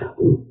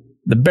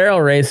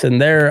barrel race, and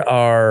there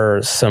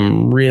are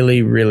some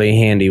really, really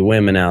handy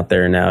women out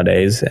there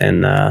nowadays,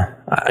 and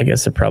I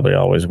guess there probably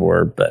always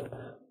were, but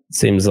it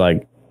seems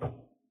like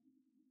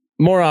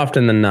more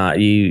often than not,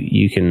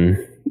 you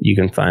can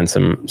find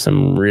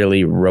some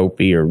really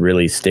ropey or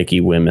really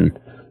sticky women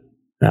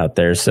out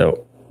there.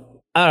 So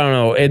I don't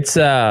know. It's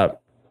I've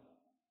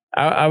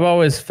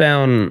always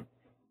found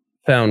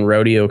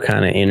rodeo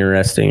kind of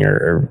interesting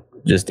or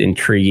just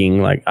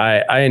intriguing. Like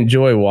I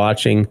enjoy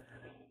watching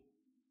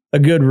a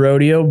good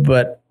rodeo,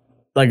 but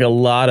like a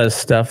lot of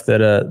stuff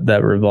that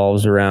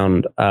revolves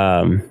around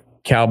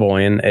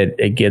cowboying,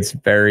 it gets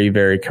very,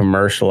 very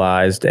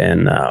commercialized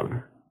and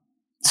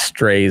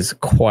strays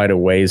quite a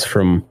ways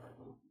from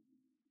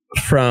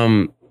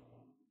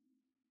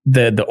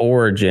the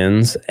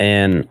origins.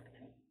 And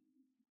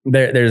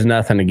there's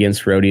nothing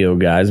against rodeo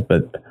guys,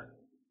 but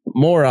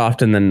more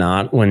often than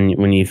not, when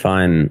you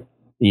find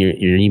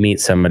you meet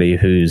somebody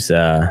who's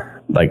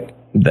like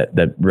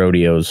that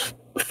rodeos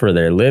for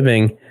their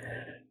living,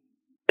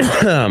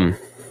 a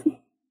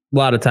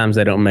lot of times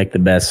they don't make the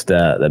best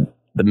the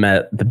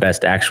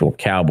best actual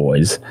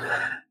cowboys,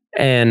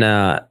 and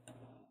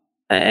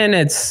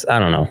it's, I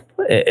don't know,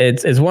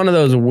 it's one of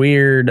those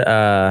weird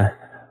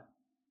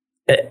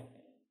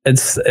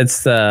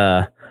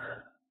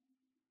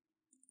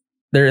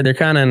they're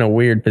kind of in a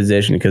weird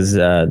position because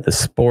the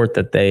sport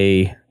that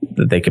they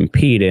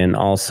compete in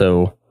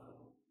also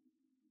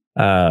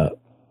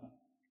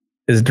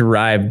is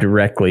derived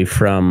directly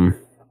from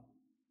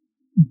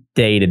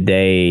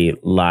day-to-day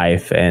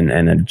life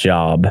and a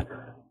job,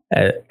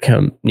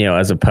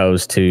 as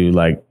opposed to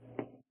like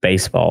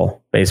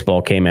baseball.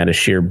 Baseball came out of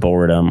sheer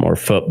boredom, or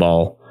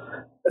football,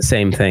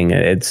 same thing.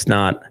 It's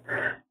not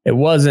it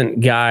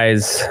wasn't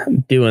guys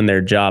doing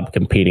their job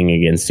competing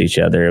against each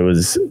other. It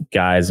was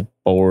guys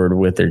bored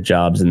with their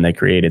jobs and they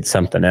created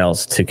something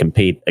else to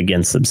compete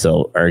against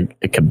themselves or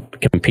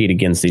compete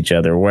against each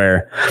other.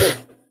 Where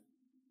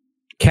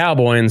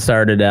cowboying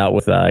started out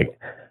with like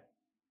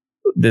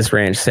this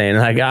ranch saying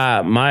like,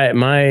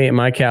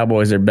 my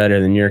cowboys are better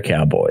than your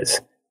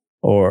cowboys,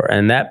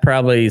 and that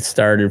probably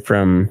started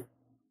from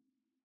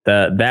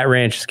that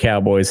ranch's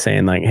cowboys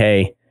saying like,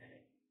 hey,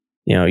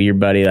 you know, your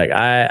buddy, like,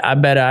 I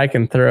bet I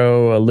can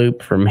throw a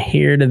loop from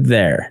here to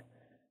there.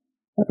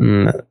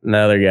 And the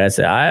other guy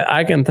said,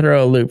 I can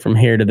throw a loop from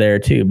here to there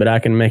too, but I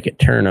can make it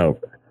turn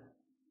over.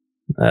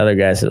 The other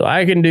guy said, well,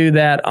 I can do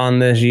that on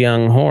this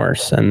young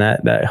horse, and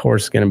that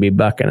horse is going to be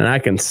bucking, and I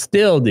can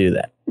still do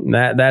that.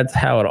 That's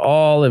how it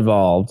all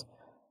evolved.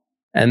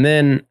 And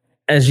then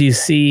as you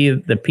see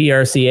the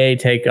PRCA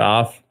take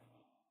off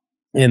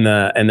and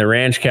the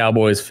ranch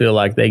cowboys feel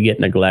like they get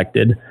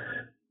neglected,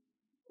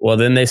 well,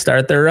 then they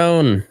start their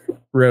own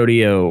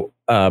rodeo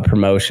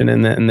promotion,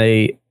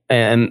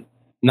 and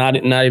not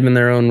even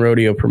their own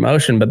rodeo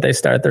promotion, but they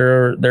start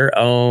their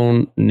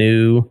own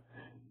new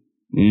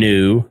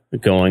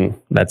going.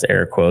 That's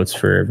air quotes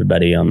for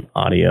everybody on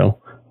audio.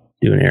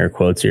 Doing air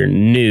quotes here.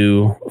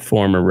 New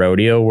form of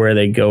rodeo where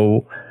they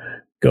go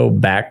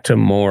back to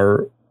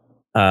more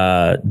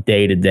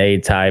day-to-day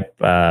type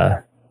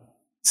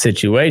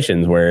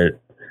situations where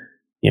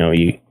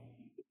they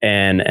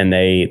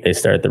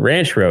start the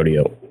ranch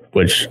rodeo,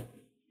 which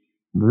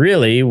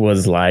really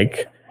was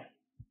like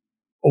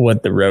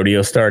what the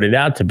rodeo started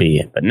out to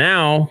be. But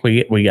now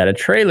we got a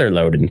trailer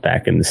loaded.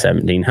 Back in the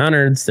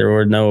 1700s, there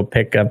were no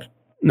pickups,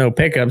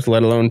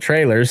 let alone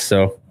trailers.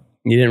 So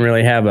you didn't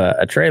really have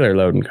a trailer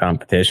loading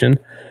competition.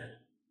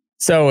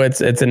 So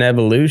it's an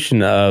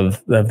evolution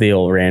of the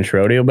old ranch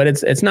rodeo, but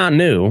it's not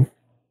new.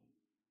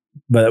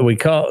 But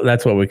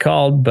that's what we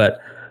called. But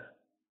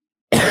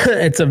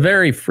it's a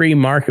very free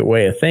market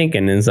way of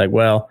thinking. And it's like,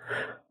 well,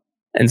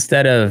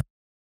 instead of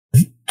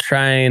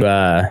trying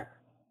to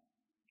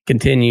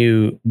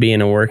continue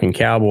being a working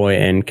cowboy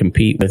and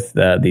compete with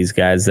these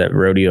guys that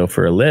rodeo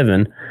for a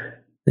living,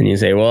 then you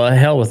say, well,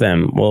 hell with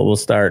them. Well, we'll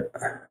start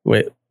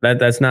with that.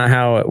 That's not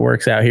how it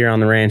works out here on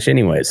the ranch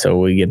anyway. So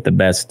we get the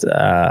best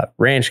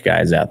ranch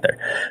guys out there.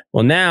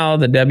 Well, now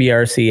the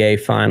WRCA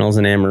finals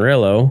in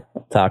Amarillo,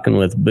 talking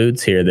with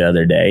Boots here the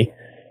other day.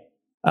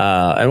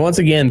 And once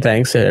again,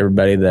 thanks to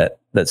everybody that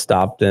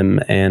stopped him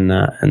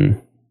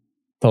and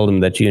told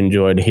him that you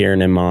enjoyed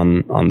hearing him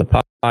on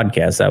the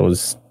podcast.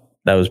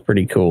 That was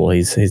pretty cool.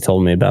 He's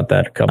told me about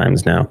that a couple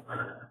times now.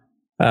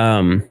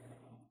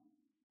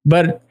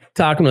 But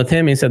talking with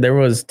him, he said there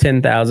was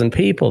 10,000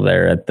 people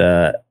there at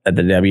the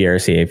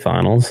WRCA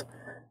finals.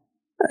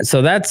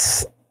 So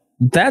that's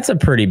a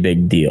pretty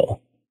big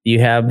deal. You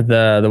have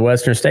the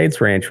Western States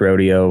Ranch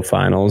Rodeo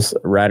finals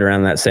right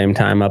around that same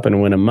time up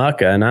in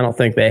Winnemucca, and I don't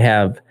think they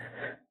have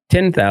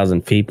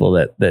 10,000 people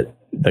that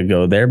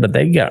go there, but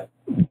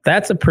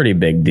that's a pretty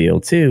big deal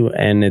too,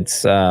 and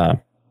it's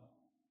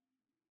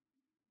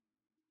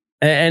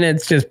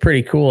just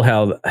pretty cool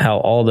how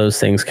all those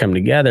things come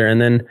together.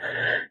 And then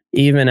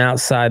even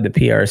outside the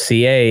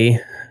PRCA,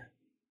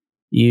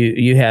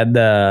 you had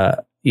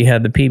the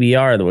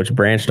PBR, which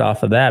branched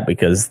off of that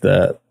because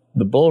the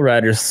bull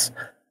riders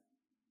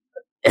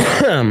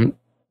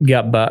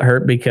got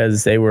butthurt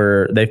because they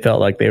felt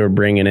like they were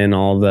bringing in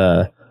all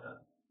the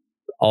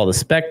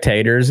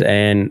spectators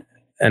and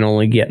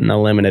only getting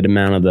a limited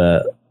amount of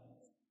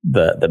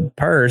the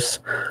purse.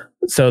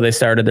 So they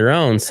started their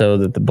own so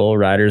that the bull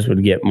riders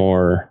would get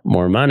more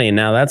money.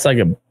 Now that's like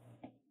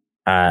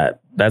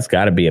that's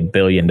got to be $1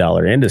 billion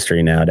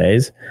industry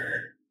nowadays.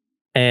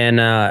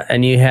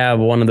 And you have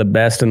one of the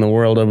best in the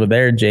world over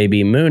there,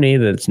 JB Mooney,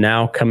 that's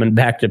now coming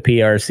back to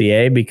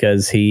PRCA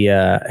because he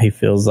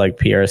feels like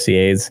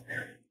PRCA is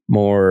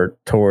more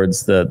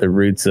towards the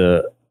roots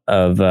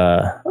of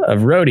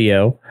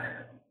rodeo.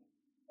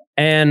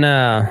 And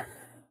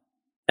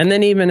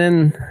then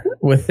even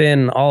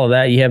within all of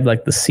that, you have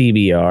like the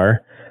CBR.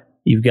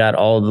 You've got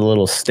all the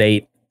little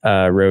state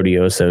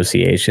rodeo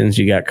associations.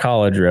 You got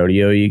college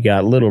rodeo. You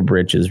got Little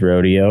Britches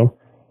rodeo,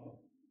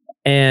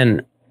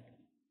 and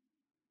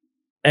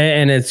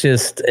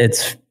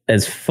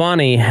it's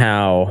funny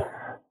how,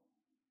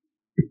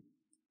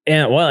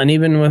 and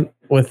even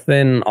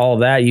within all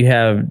that, you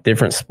have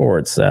different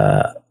sports.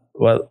 The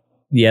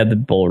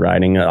bull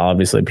riding,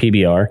 obviously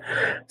PBR,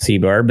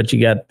 CBR, but you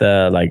got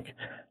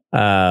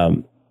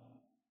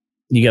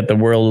you got the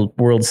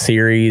World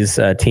Series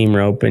team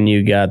roping,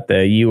 you got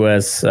the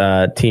U.S.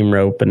 team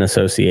roping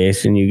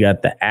association, you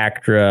got the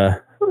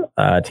ACTRA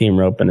team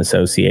roping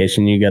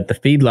association, you got the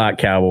Feedlot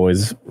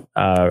Cowboys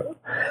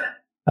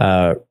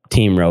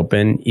team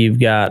roping. You've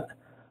got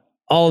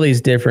all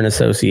these different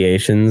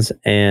associations,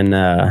 and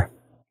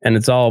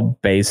it's all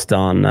based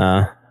on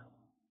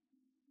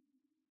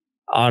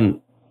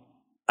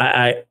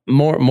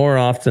more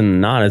often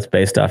than not, it's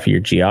based off of your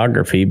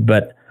geography,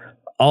 but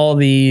all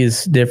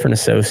these different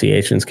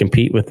associations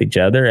compete with each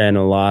other, and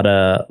a lot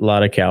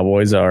of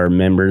cowboys are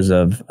members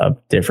of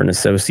different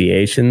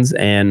associations,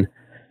 and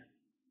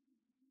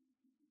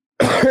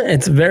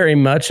it's very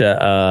much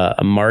a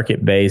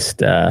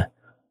market-based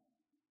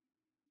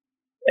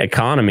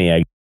economy,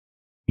 I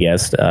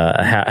guess.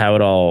 How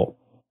it all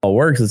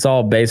works. It's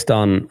all based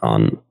on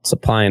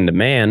supply and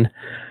demand.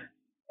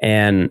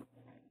 And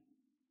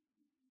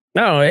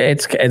no,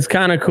 it's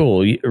kind of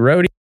cool.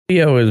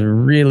 Rodeo is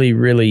really,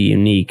 really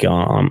unique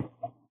on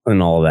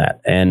all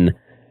that. And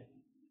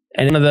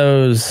one of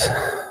those,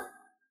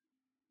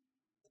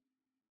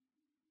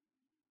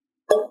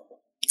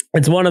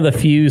 it's one of the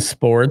few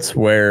sports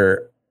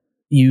where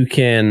you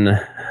can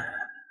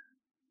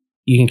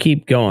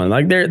keep going.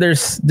 Like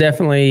there's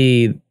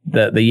definitely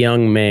the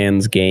young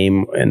man's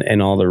game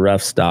and all the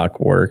rough stock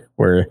work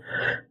where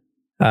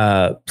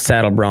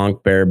saddle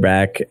bronc,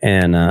 bareback,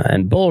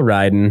 and bull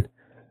riding.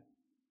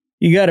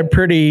 You got a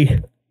pretty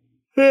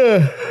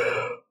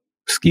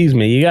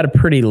you got a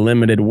pretty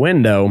limited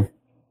window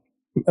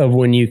of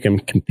when you can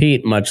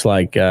compete, much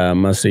like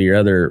most of your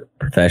other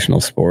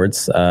professional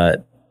sports.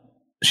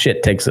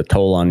 Shit takes a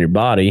toll on your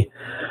body.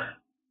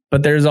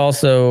 But there's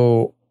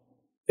also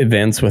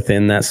events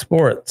within that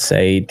sport,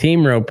 say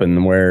team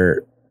roping,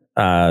 where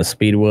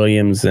Speed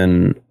Williams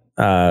and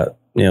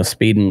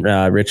Speed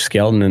and Rich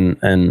Skelton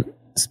and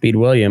Speed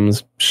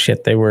Williams,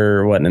 they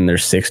were in their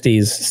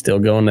 60s, still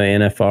going to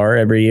NFR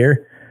every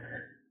year.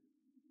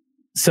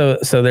 So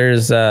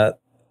there's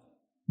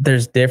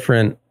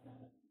different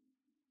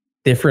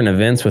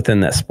events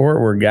within that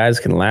sport where guys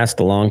can last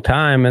a long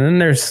time, and then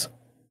there's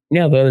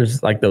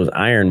like those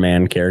Iron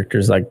Man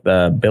characters, like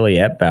the Billy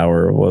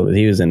Epbauer. Well,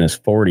 he was in his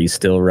 40s,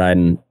 still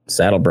riding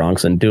saddle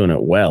broncs and doing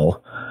it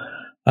well,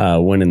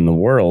 winning the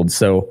world.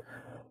 So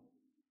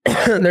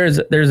there's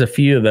a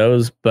few of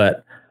those,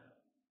 but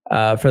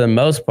for the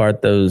most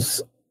part,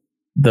 those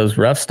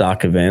rough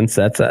stock events,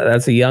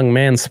 that's a young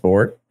man's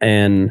sport,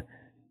 but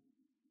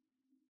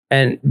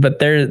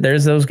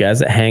there's those guys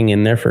that hang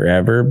in there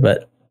forever.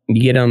 But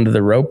you get onto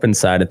the roping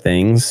side of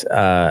things,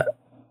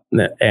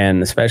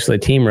 and especially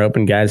team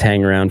roping, guys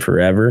hang around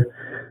forever.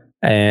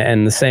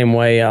 And the same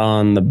way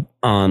on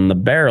the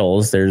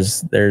barrels,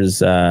 there's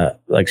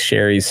like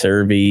Sherry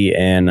Servey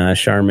and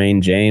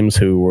Charmaine James,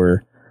 who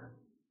were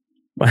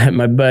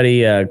my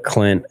buddy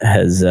Clint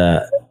has.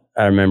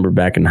 I remember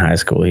back in high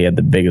school, he had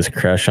the biggest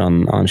crush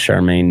on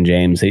Charmaine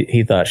James.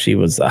 He thought she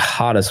was the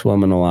hottest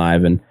woman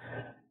alive, and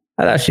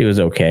I thought she was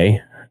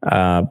okay.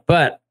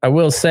 But I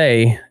will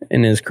say,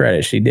 in his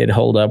credit, she did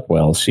hold up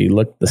well. She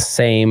looked the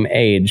same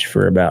age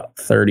for about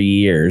 30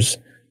 years.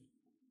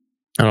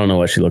 I don't know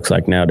what she looks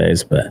like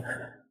nowadays, but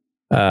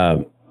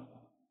I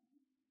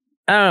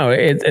don't know.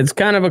 It's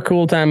kind of a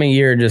cool time of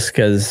year just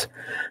because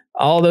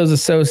all those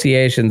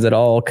associations, it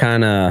all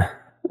kind of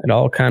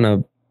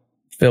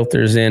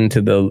filters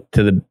into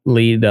the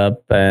lead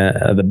up,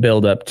 the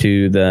build up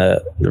to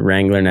the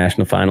Wrangler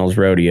National Finals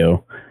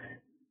Rodeo.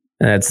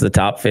 And that's the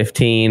top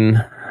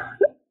 15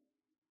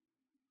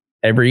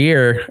 every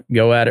year.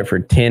 Go at it for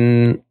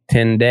 10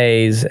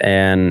 days,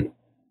 and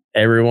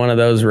every one of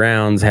those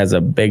rounds has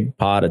a big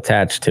pot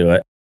attached to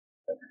it.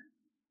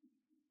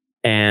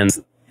 And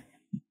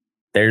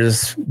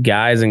there's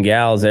guys and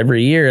gals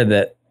every year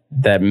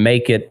that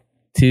make it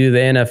to the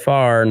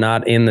NFR,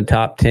 not in the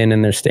top 10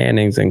 in their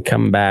standings, and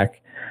come back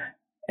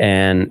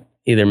and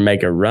either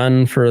make a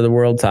run for the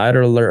world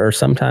title or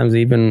sometimes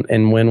even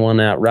and win one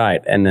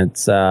outright. And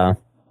it's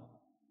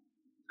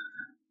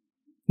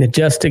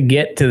just to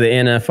get to the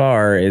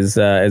NFR is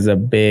a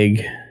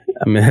big.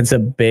 I mean, that's a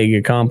big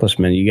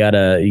accomplishment. You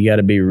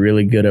gotta be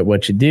really good at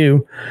what you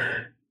do,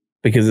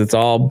 because it's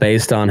all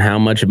based on how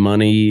much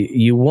money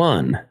you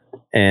won.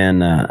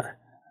 And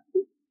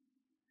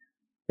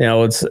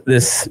it's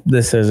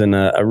this isn't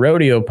a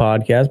rodeo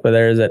podcast, but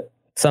there's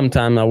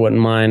sometime I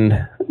wouldn't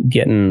mind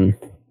getting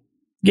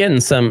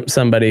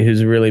somebody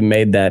who's really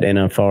made that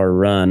NFR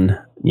run,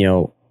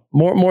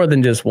 more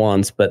than just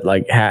once, but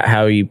like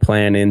how you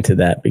plan into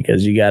that,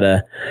 because you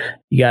gotta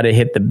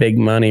hit the big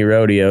money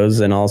rodeos.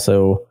 And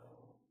also,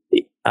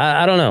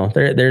 I don't know,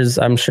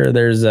 I'm sure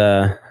there's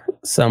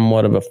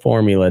somewhat of a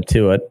formula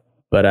to it,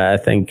 but I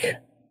think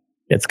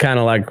it's kind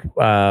of like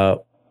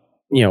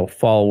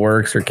fall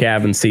works or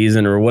cabin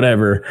season or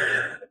whatever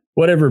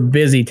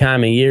busy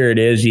time of year it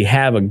is. You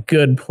have a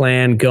good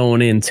plan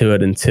going into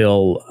it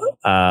until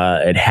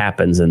it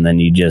happens, and then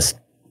you just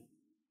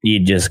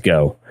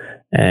go.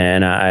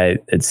 And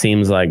it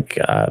seems like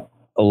a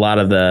lot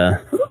of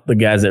the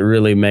guys that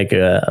really make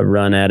a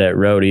run at it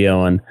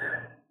rodeo, and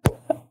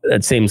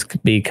it seems to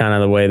be kind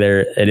of the way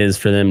it is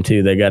for them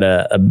too. They got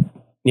a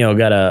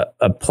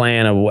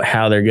plan of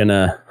how they're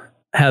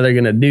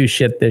gonna do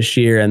shit this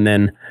year, and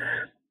then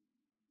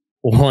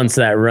once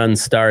that run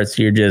starts,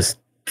 you're just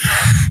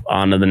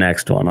on to the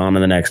next one, on to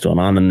the next one,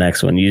 on to the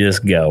next one. You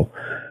just go.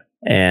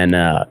 And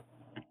I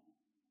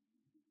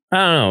don't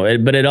know,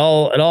 but it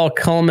all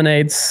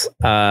culminates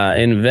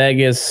in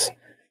Vegas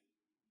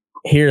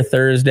here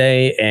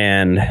Thursday,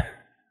 and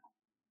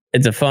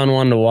it's a fun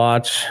one to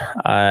watch.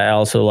 I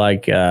also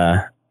like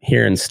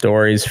hearing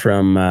stories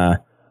from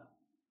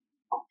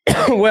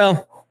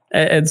well,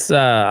 It's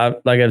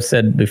like I've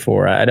said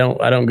before, I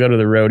don't go to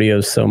the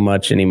rodeos so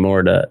much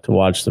anymore to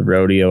watch the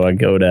rodeo. I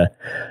go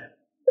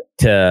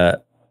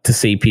to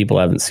see people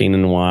I haven't seen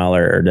in a while,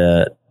 or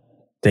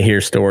to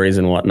hear stories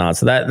and whatnot.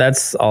 So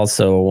that's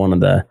also one of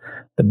the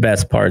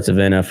best parts of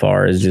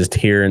NFR, is just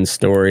hearing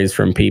stories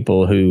from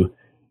people who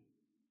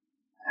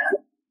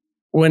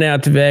went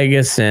out to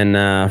Vegas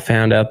and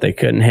found out they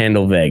couldn't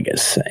handle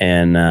Vegas,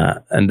 and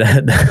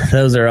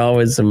those are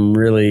always some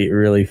really,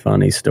 really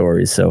funny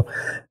stories. So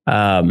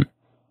I'm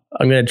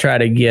going to try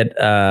to get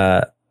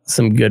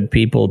some good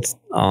people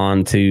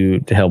on to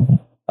help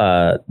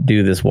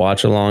do this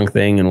watch along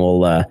thing, and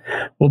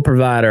we'll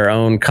provide our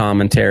own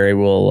commentary.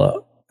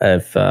 We'll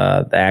if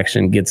the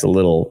action gets a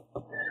little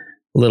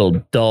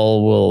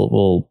dull,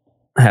 we'll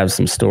have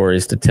some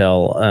stories to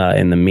tell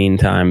in the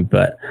meantime.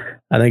 But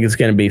I think it's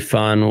going to be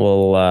fun.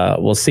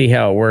 We'll see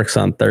how it works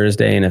on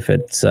Thursday, and if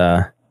it's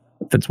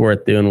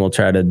worth doing, we'll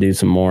try to do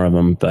some more of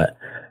them. But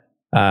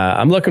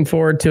I'm looking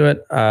forward to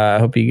it. I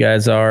hope you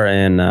guys are,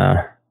 and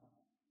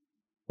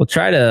we'll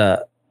try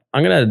to.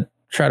 I'm gonna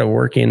try to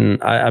work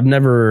in. I've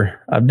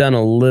done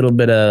a little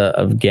bit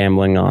of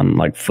gambling on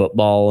like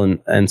football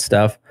and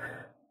stuff,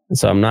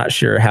 so I'm not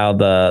sure how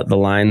the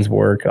lines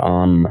work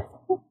on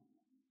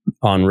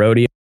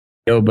rodeo,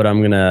 but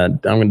I'm gonna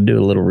do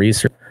a little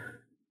research.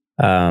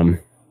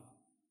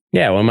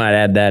 Yeah, we might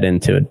add that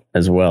into it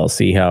as well.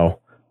 See how,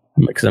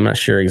 because I'm not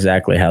sure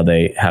exactly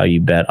how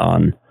you bet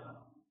on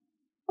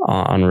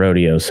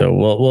rodeo. So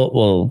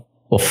we'll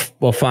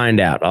find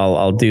out.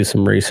 I'll do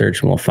some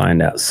research and we'll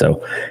find out.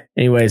 So,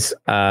 anyways,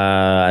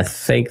 I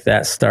think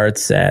that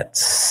starts at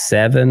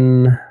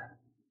 7.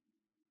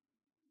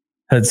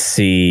 Let's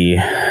see.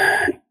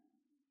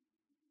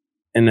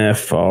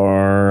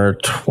 NFR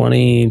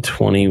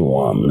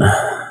 2021.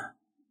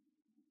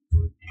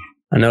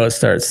 I know it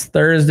starts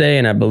Thursday,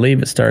 and I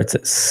believe it starts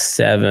at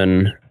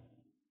 7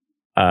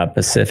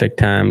 Pacific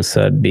time,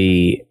 so it'd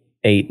be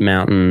 8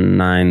 Mountain,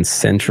 9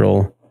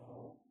 Central.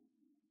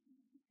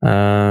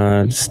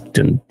 Just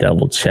to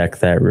double check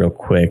that real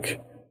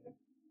quick.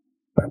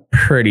 I'm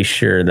pretty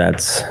sure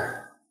that's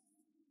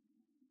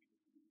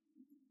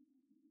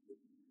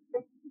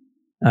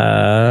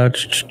all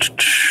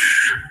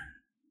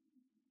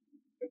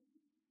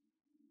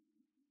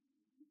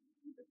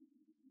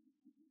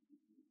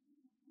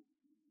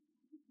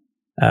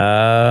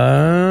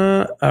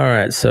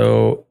right.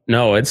 So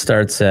no, it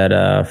starts at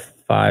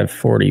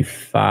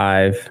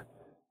 5:45.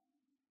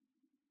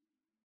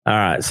 All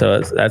right,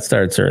 so that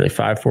starts early,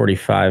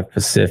 5:45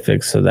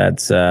 Pacific, so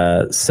that's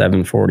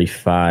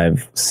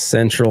 7:45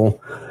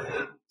 Central.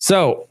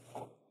 So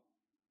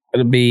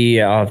it'll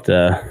be I'll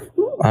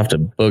have to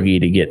boogie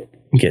to get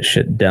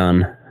shit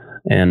done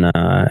and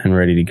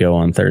ready to go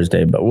on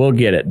Thursday, but we'll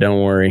get it.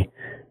 Don't worry,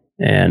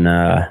 and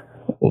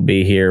we'll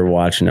be here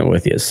watching it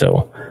with you.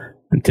 So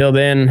until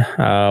then,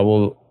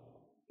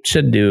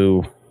 should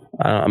do.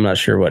 I'm not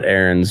sure what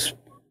Aaron's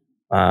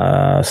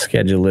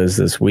schedule is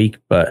this week,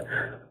 but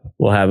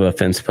we'll have a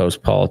Fence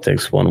Post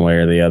Politics one way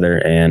or the other.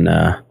 And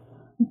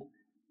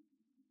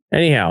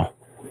anyhow,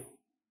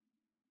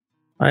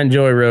 I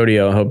enjoy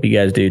rodeo. I hope you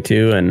guys do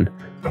too, and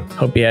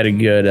hope you had a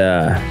good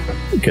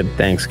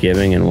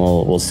Thanksgiving. And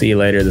we'll see you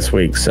later this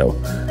week. So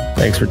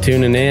thanks for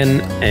tuning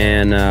in,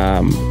 and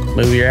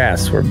move your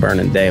ass. We're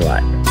burning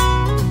daylight.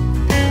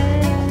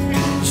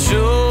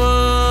 Sure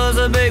was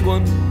a big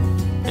one,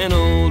 an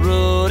old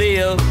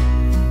rodeo.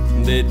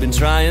 They'd been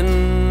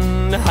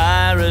trying to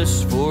hire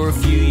us for a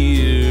few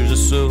years or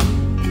so.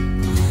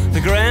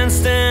 The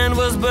grandstand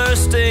was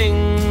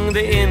bursting,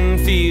 the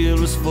infield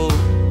was full.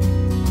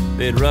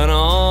 They'd run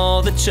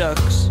all the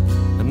chucks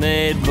and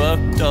they'd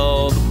bucked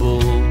all the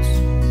bulls.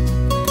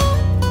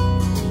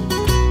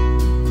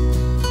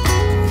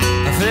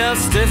 I felt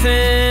stiff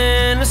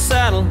in the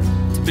saddle.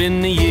 It's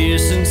been a year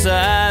since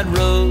I'd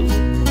rode,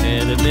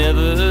 and I'd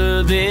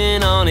never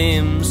been on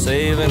him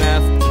save an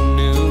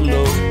afternoon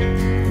load.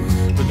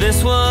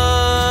 This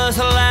was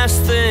the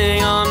last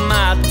thing on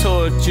my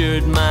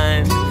tortured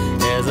mind,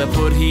 as I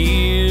put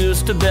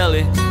heels to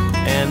belly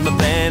and my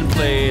band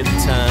played the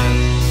time.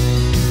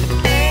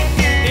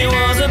 He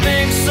was a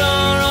big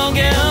sorrel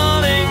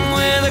gelding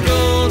with a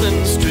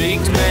golden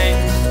streaked mane,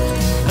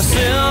 a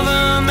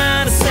silver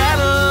mounted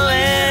saddle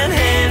and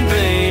hand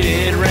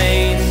braided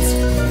reins.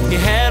 He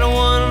had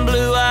one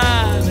blue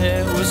eye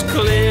that was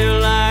clear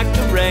like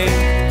the rain,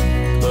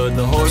 but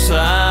the horse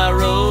I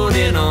rode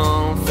in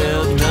on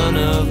felt none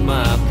of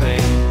my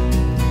pain.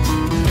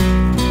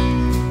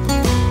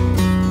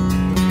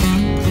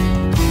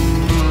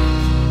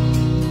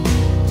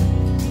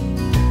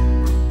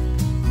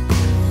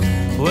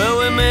 Well,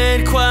 we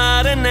made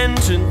quite an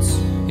entrance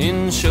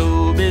in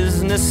show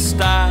business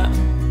style,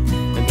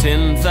 and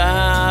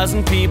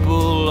 10,000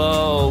 people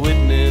all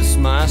witnessed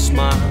my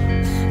smile.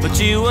 But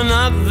you were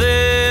not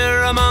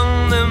there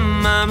among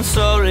them, I'm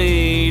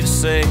sorry to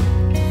say,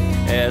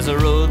 as I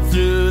rode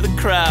through the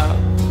crowd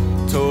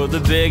toward the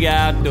big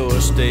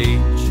outdoor stage.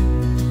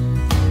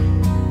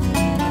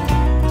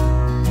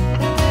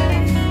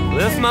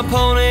 If my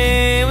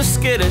pony was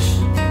skittish,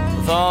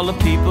 with all the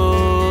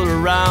people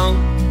around.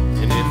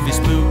 And if he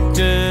spooked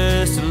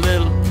just a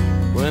little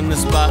when the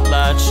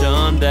spotlight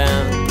shone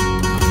down,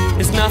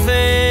 it's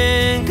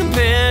nothing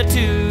compared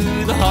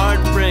to the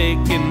heartbreak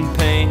and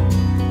pain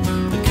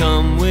that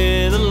come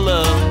with a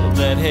love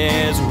that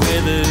has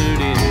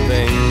withered in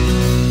vain.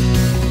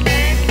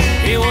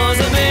 He was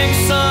a big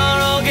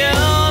sorrel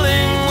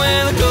gelding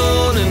with a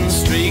golden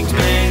streaked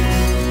mane,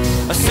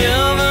 a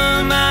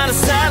silver mounted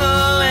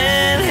saddle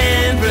and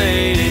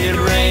hand-braided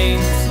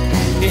reins.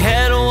 He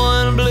had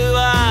one blue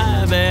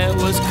eye that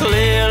was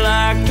clear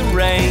like the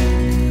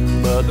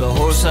rain, but the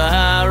horse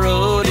I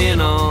rode in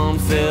on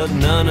felt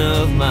none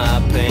of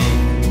my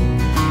pain.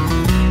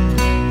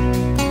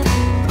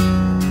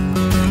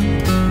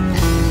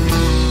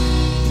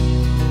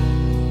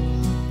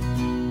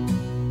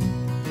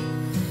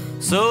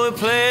 So we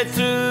played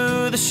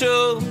through the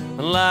show,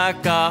 and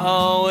like I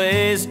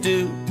always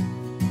do,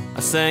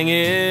 I sang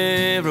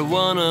every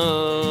one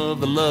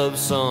of the love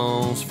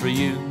songs for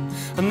you.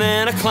 And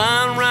then I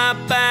climbed right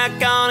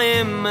back on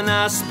him and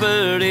I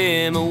spurred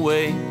him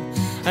away.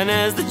 And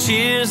as the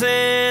cheers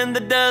and the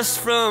dust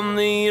from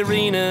the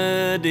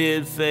arena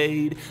did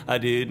fade, I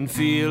didn't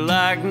feel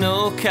like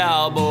no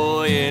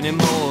cowboy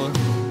anymore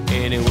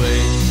anyway.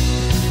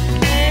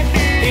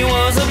 He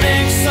was a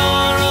big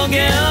sorrel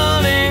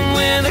gelding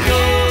with a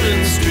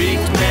golden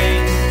streaked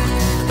mane,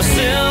 a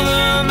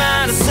silver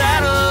mounted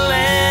saddle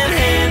and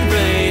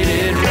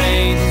hand-braided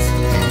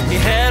reins. He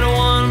had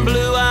one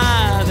blue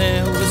eye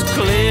that was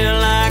clear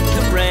like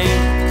the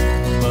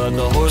rain, but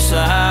the horse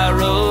I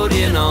rode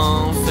in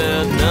on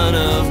felt none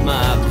of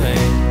my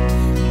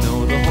pain.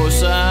 No, the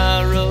horse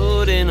I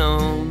rode in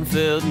on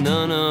felt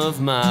none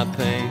of my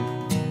pain.